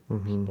manipulate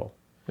people.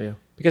 Yeah.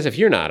 Because if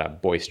you're not a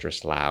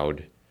boisterous,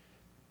 loud,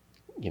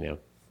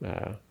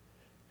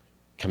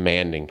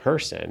 commanding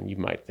person, you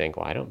might think,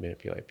 well, I don't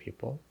manipulate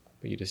people,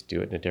 but you just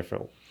do it in a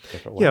different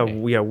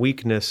way. Yeah.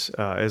 Weakness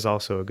is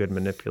also a good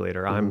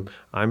manipulator. Mm-hmm.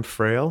 I'm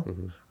frail.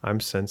 Mm-hmm. I'm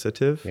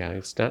sensitive. Yeah,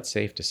 it's not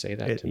safe to say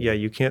that to me. Yeah,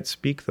 you can't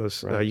speak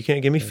those. You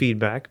can't give me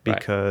feedback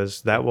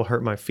because that will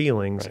hurt my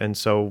feelings. Right. And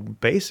so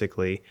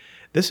basically,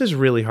 this is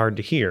really hard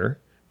to hear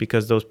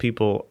because those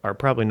people are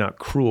probably not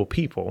cruel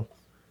people,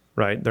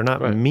 right? They're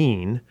not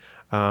mean.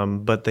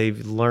 but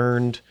they've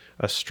learned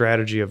a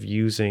strategy of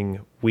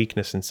using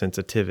weakness and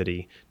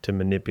sensitivity to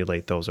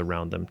manipulate those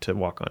around them to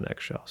walk on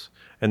eggshells.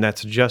 And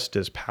that's just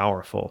as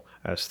powerful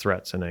as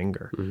threats and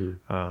anger.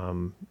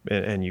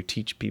 And you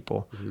teach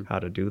people how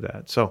to do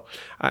that. So,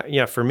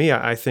 for me,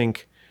 I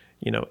think,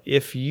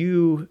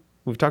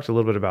 we've talked a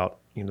little bit about,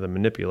 the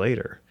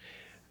manipulator.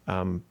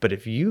 But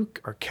if you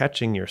are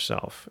catching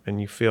yourself and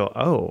you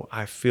feel,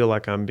 I feel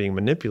like I'm being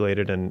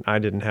manipulated and I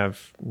didn't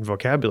have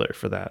vocabulary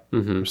for that,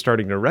 I'm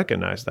starting to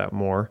recognize that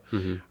more.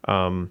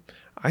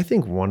 I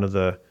think one of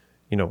the,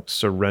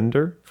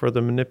 surrender for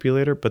the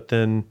manipulator, but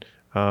then,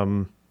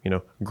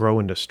 grow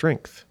into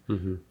strength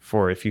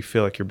for if you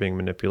feel like you're being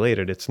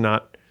manipulated. It's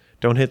not,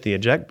 don't hit the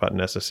eject button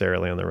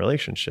necessarily on the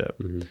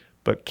relationship,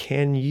 but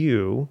can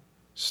you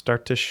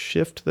start to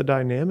shift the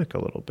dynamic a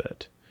little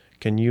bit?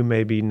 Can you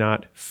maybe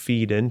not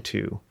feed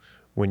into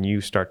when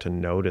you start to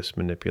notice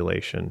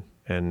manipulation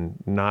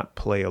and not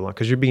play along?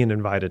 Because you're being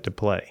invited to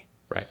play.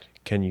 Right.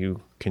 Can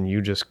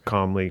you just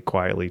calmly,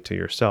 quietly to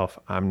yourself,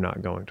 I'm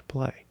not going to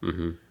play.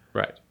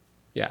 Right.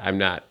 Yeah, I'm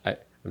not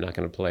going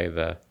to play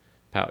the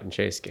pout and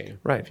chase game,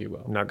 Right. if you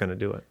will. I'm not going to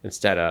do it.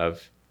 Instead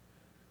of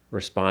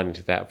responding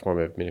to that form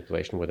of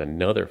manipulation with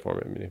another form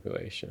of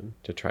manipulation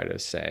to try to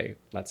say,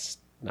 let's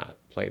not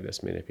play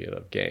this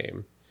manipulative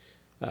game.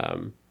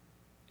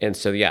 And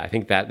so, I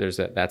think that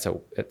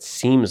it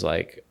seems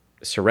like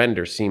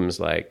surrender seems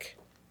like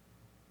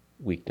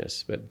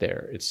weakness, but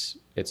it's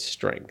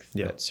strength.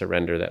 Yeah. That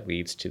surrender that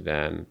leads to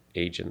then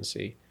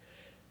agency.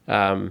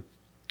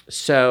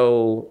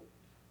 So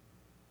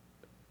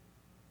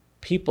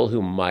people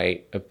who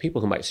might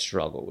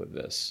struggle with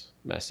this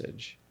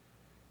message,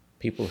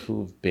 people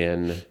who've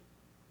been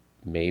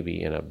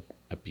maybe in an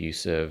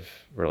abusive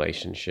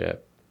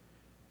relationship,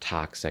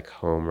 toxic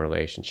home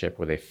relationship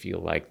where they feel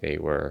like they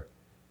were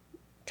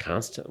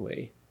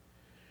constantly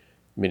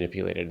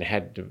manipulated and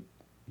had to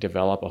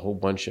develop a whole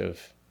bunch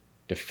of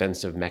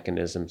defensive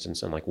mechanisms and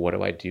so like, what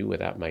do I do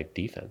without my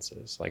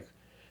defenses? Like,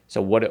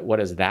 so what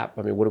is that?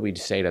 I mean, what do we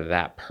say to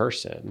that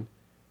person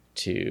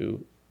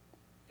to,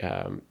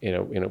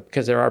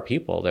 because there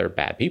are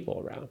bad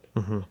people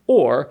around,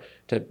 or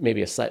to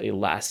maybe a slightly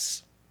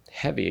less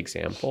heavy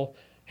example.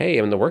 Hey,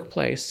 in the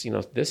workplace,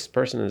 this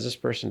person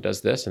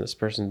does this and this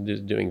person is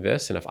doing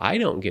this. And if I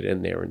don't get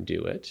in there and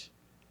do it,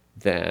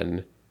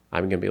 then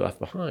I'm going to be left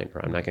behind,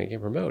 or I'm not going to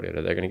get promoted,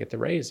 or they're going to get the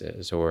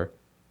raises, or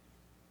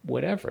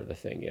whatever the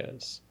thing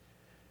is.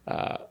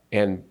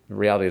 And the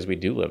reality is we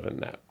do live in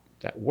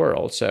that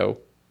world. So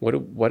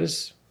what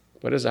is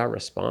our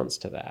response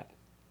to that?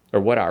 Or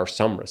what are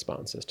some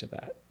responses to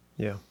that?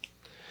 Yeah.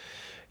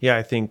 Yeah,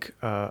 I think,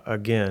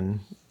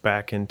 again,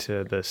 back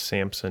into the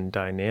Samson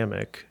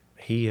dynamic,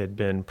 he had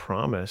been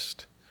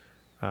promised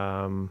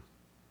and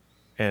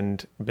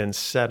been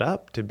set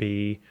up to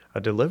be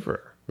a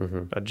deliverer,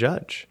 a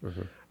judge,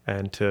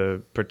 and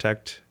to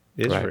protect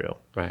Israel.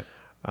 Right.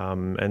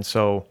 And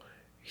so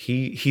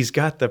he's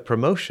got the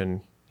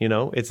promotion,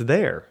 it's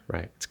there.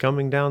 Right. It's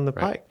coming down the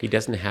pike. He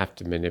doesn't have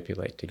to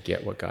manipulate to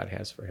get what God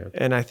has for him.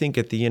 And I think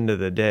at the end of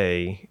the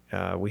day,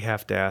 we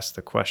have to ask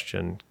the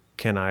question,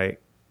 I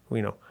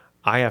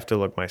have to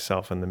look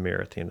myself in the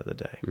mirror at the end of the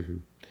day.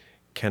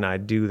 Can I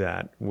do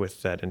that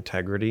with that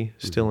integrity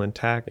still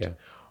intact? Yeah.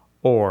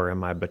 Or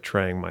am I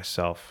betraying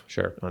myself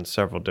Sure. on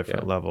several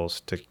different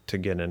levels to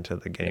get into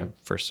the game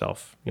for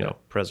self,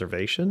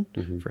 preservation,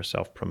 for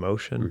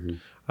self-promotion,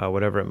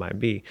 whatever it might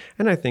be.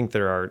 And I think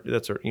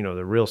that's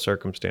the real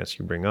circumstance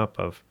you bring up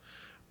of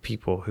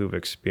people who've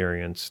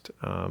experienced,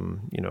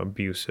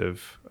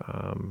 abusive,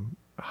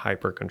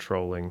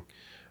 hyper-controlling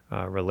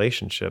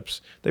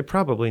relationships. They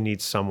probably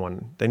need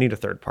they need a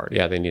third party.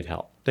 Yeah, they need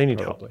help. They need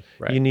Probably. help.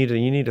 Right. You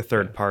need a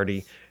third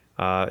party.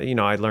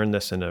 I learned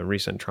this in a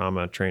recent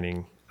trauma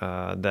training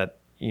that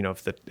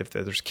if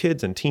there's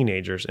kids and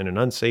teenagers in an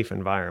unsafe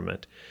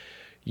environment,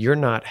 you're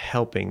not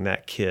helping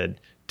that kid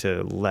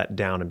to let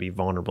down and be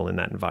vulnerable in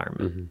that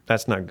environment.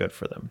 That's not good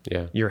for them.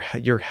 Yeah.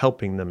 You're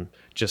helping them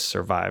just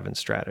survive in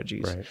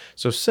strategies. Right.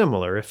 So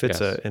similar, if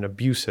it's Yes. an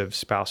abusive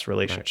spouse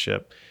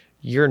relationship,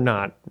 you're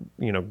not,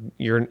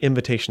 your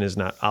invitation is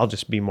not, I'll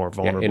just be more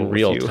vulnerable in with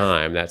real you.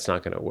 time, that's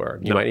not going to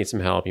work. You No. might need some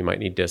help. You might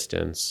need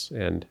distance.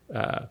 And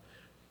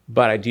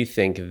but I do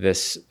think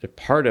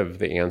part of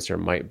the answer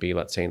might be,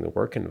 let's say in the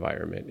work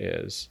environment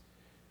is,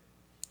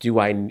 do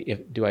I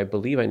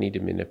believe I need to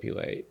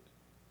manipulate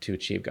to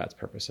achieve God's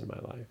purpose in my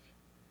life?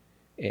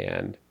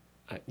 And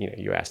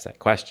you ask that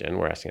question.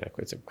 We're asking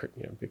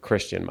that. The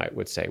Christian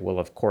would say, well,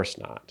 of course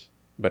not.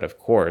 But of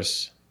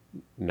course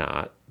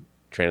not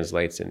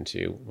translates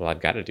into, well,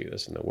 I've got to do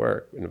this in the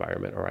work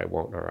environment, or I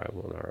won't, or I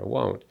won't, or I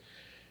won't.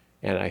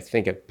 And I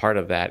think a part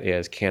of that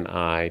is, can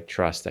I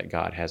trust that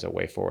God has a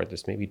way forward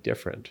that's maybe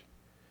different?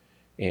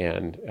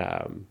 And,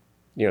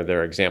 there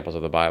are examples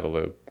of the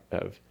Bible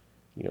of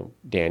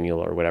Daniel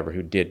or whatever,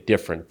 who did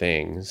different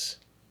things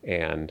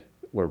and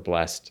were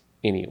blessed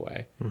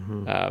anyway.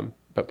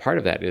 But part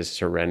of that is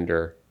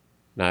surrender,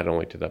 not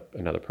only to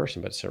another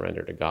person, but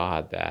surrender to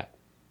God that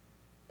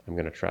I'm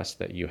going to trust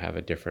that you have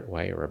a different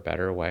way or a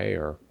better way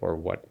or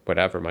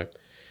whatever. My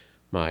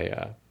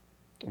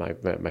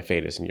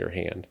fate is in your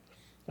hand.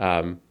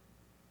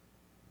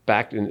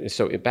 Back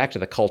to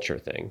the culture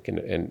thing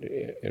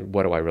and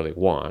what do I really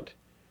want?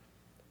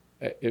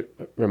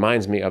 It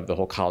reminds me of the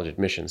whole college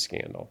admission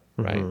scandal,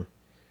 right?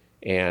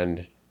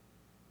 And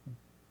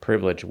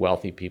privileged,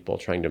 wealthy people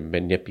trying to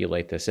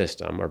manipulate the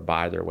system or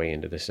buy their way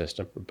into the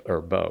system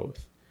or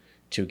both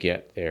to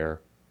get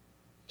their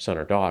son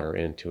or daughter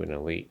into an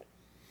elite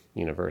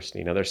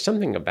university. Now, there's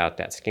something about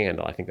that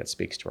scandal, I think, that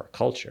speaks to our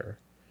culture,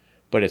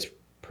 but it's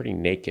pretty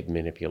naked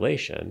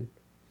manipulation,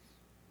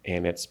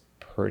 and it's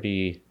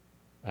pretty,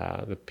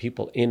 the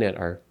people in it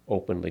are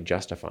openly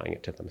justifying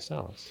it to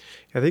themselves.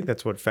 I think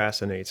that's what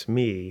fascinates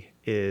me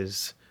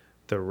is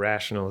the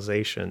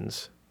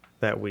rationalizations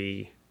that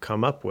we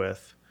come up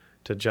with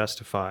to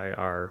justify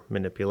our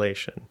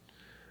manipulation.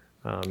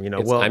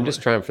 I'm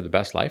just trying for the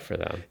best life for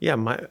them. Yeah,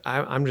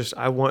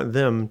 I want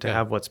them to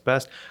have what's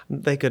best.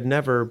 They could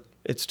never.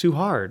 It's too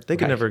hard. They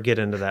could never get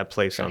into that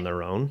place on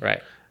their own.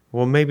 Right.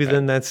 Well, maybe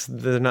then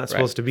they're not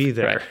supposed to be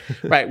there.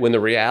 Right. When the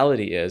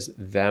reality is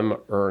them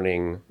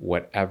earning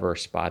whatever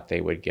spot they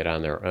would get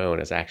on their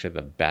own is actually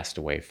the best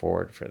way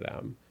forward for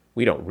them.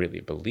 We don't really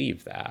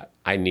believe that.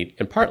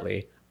 And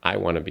partly I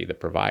want to be the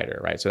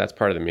provider, right? So that's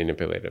part of the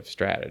manipulative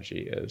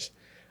strategy is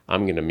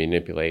I'm going to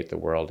manipulate the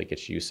world to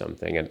get you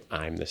something, and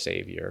I'm the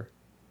savior,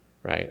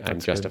 right? I'm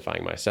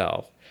justifying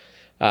myself.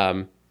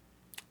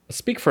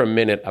 Speak for a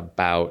minute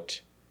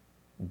about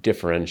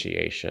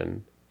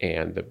differentiation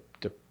and the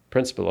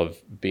principle of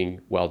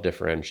being well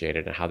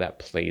differentiated and how that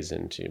plays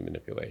into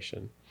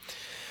manipulation.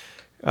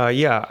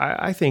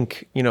 I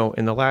think,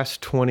 in the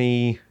last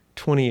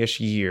 20-ish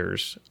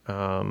years,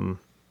 a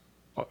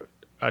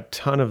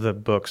ton of the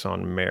books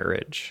on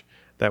marriage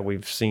that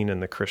we've seen in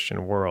the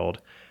Christian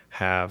world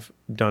have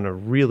done a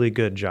really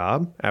good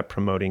job at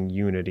promoting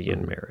unity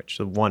in marriage,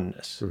 the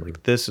oneness.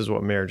 Like, this is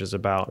what marriage is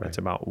about. Right. It's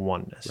about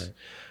oneness.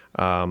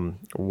 Right.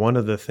 One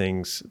of the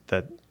things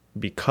that,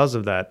 because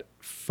of that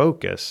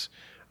focus,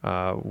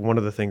 one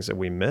of the things that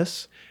we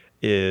miss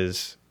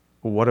is,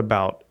 what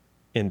about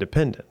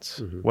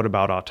independence? What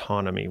about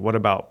autonomy? What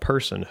about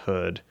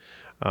personhood?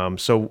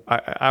 So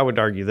I would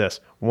argue this: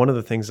 one of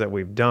the things that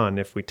we've done,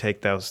 if we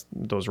take those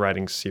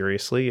writings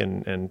seriously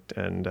and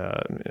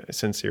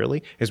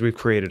sincerely, is we've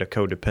created a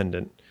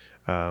codependent,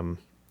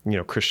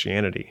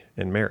 Christianity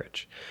in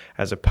marriage,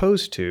 as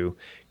opposed to,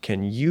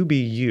 can you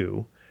be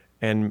you,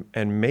 and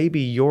maybe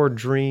your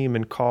dream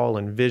and call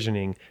and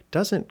visioning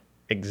doesn't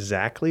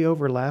exactly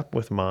overlap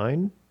with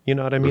mine. You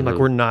know what I mean? Like,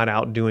 we're not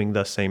out doing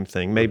the same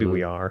thing. Maybe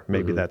we are.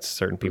 Maybe that's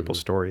certain people's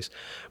stories.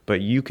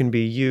 But you can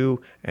be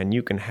you, and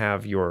you can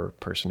have your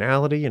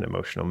personality and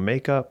emotional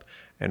makeup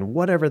and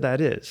whatever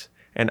that is.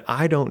 And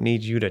I don't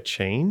need you to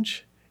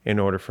change in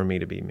order for me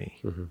to be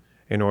me,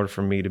 in order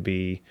for me to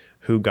be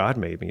who God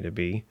made me to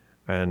be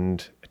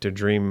and to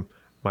dream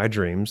my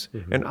dreams.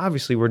 And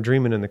obviously, we're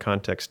dreaming in the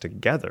context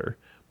together,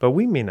 but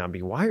we may not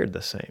be wired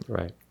the same.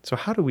 Right. So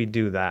how do we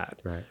do that?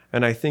 Right.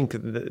 And I think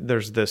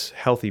there's this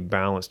healthy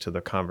balance to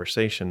the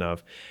conversation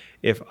of,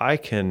 if I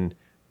can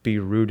be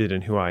rooted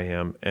in who I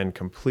am and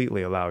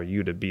completely allow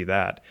you to be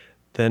that,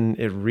 then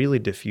it really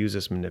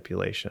diffuses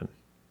manipulation.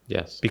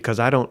 Yes. Because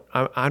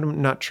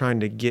I'm not trying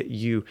to get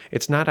you.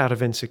 It's not out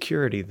of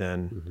insecurity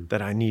then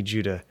that I need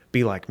you to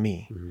be like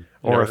me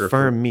or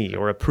affirm me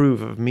or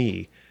approve of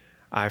me.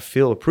 I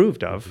feel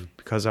approved of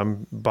because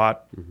I'm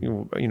bought,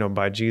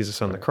 by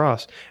Jesus on the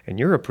cross, and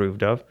you're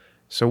approved of.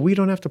 So we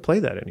don't have to play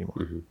that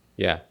anymore.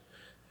 Yeah.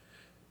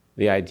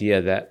 The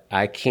idea that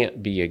I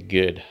can't be a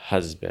good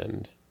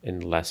husband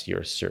unless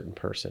you're a certain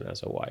person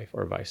as a wife,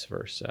 or vice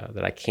versa.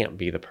 That I can't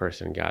be the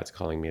person God's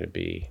calling me to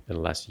be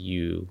unless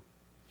you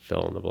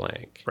fill in the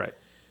blank. Right.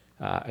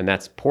 And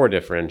that's poor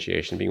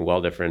differentiation. Being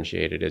well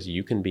differentiated is,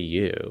 you can be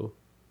you,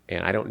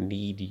 and I don't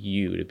need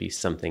you to be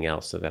something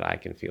else so that I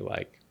can feel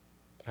like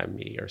I'm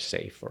me or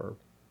safe or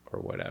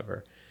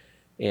whatever.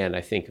 And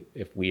I think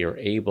if we are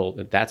able,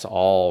 that's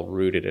all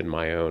rooted in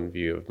my own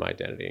view of my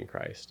identity in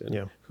Christ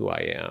and who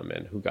I am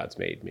and who God's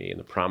made me and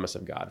the promise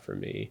of God for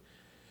me,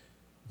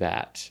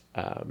 that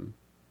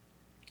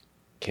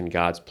can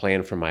God's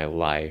plan for my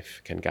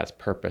life, can God's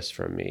purpose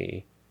for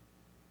me,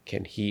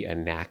 can he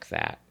enact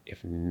that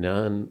if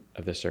none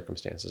of the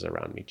circumstances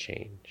around me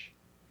change?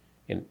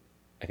 And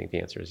I think the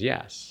answer is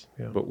yes.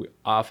 Yeah. But we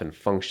often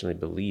functionally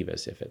believe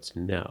as if it's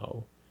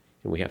no.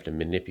 And we have to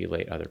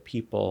manipulate other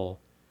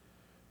people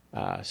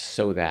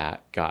so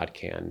that God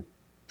can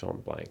fill in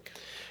the blank.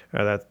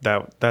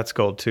 That's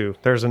gold too.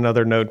 There's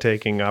another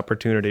note-taking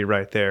opportunity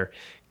right there.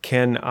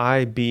 Can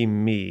I be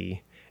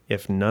me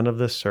if none of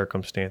the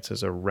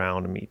circumstances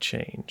around me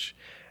change?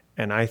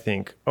 And I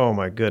think, oh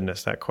my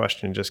goodness, that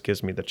question just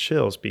gives me the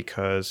chills,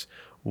 because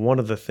one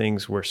of the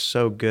things we're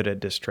so good at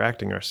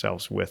distracting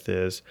ourselves with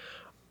is,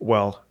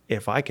 well,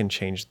 if I can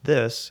change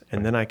this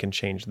and then I can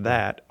change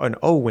that, and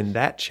when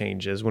that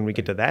changes, when we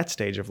get to that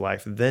stage of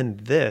life, then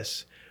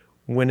this,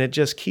 when it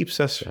just keeps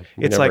us.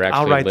 We It's never like,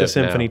 I'll actually write the live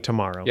symphony now.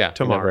 tomorrow. Yeah,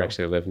 tomorrow. we never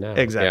actually live now.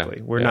 Exactly.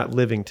 Yeah, We're yeah. not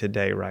living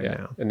today right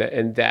Yeah. now.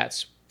 And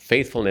that's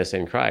faithfulness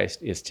in Christ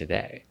is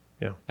today.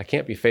 Yeah. I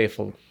can't be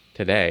faithful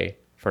today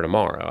for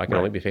tomorrow. I can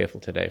only be faithful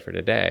today for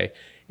today.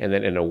 And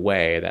then in a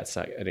way, that's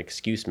like an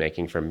excuse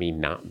making for me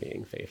not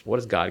being faithful. What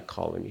is God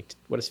calling me?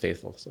 What does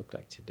faithfulness look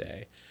like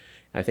today?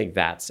 I think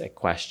that's a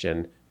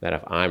question that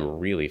if I'm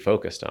really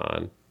focused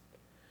on,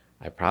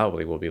 I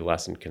probably will be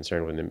less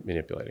concerned with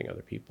manipulating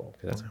other people,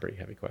 because that's a pretty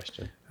heavy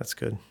question. That's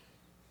good.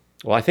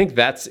 Well, I think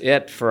that's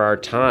it for our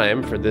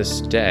time for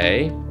this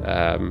day.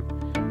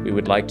 We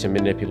would like to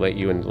manipulate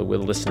you into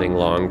listening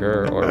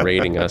longer or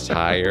rating us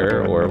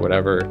higher or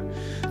whatever,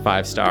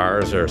 5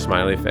 stars or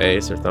smiley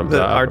face or thumbs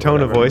up. Our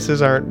tone of whatever.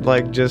 voices aren't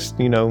like just,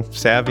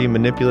 savvy,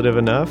 manipulative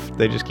enough.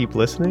 They just keep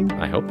listening.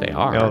 I hope they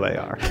are. Oh, they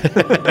are.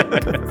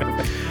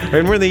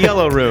 And we're in the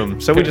yellow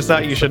room, so we just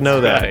thought you should know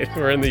that. Right.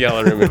 We're in the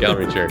yellow room at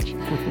Calvary Church.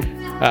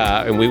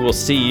 And we will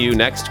see you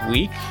next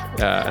week.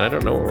 And I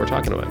don't know what we're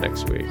talking about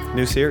next week.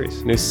 New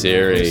series. New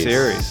series. New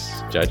series.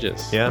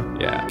 Judges. Yeah.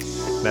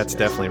 Yes. That's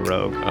definitely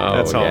rogue. Oh,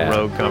 That's all yeah.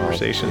 rogue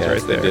conversations Yes,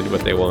 right there. They did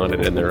what they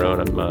wanted in their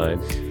own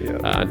mind. Yeah.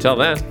 Until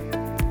then.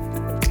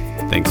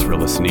 Thanks for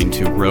listening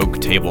to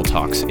Rogue Table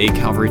Talks, a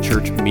Calvary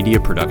Church Media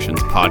Productions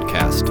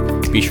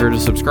podcast. Be sure to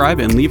subscribe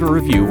and leave a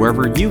review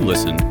wherever you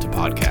listen to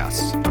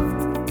podcasts.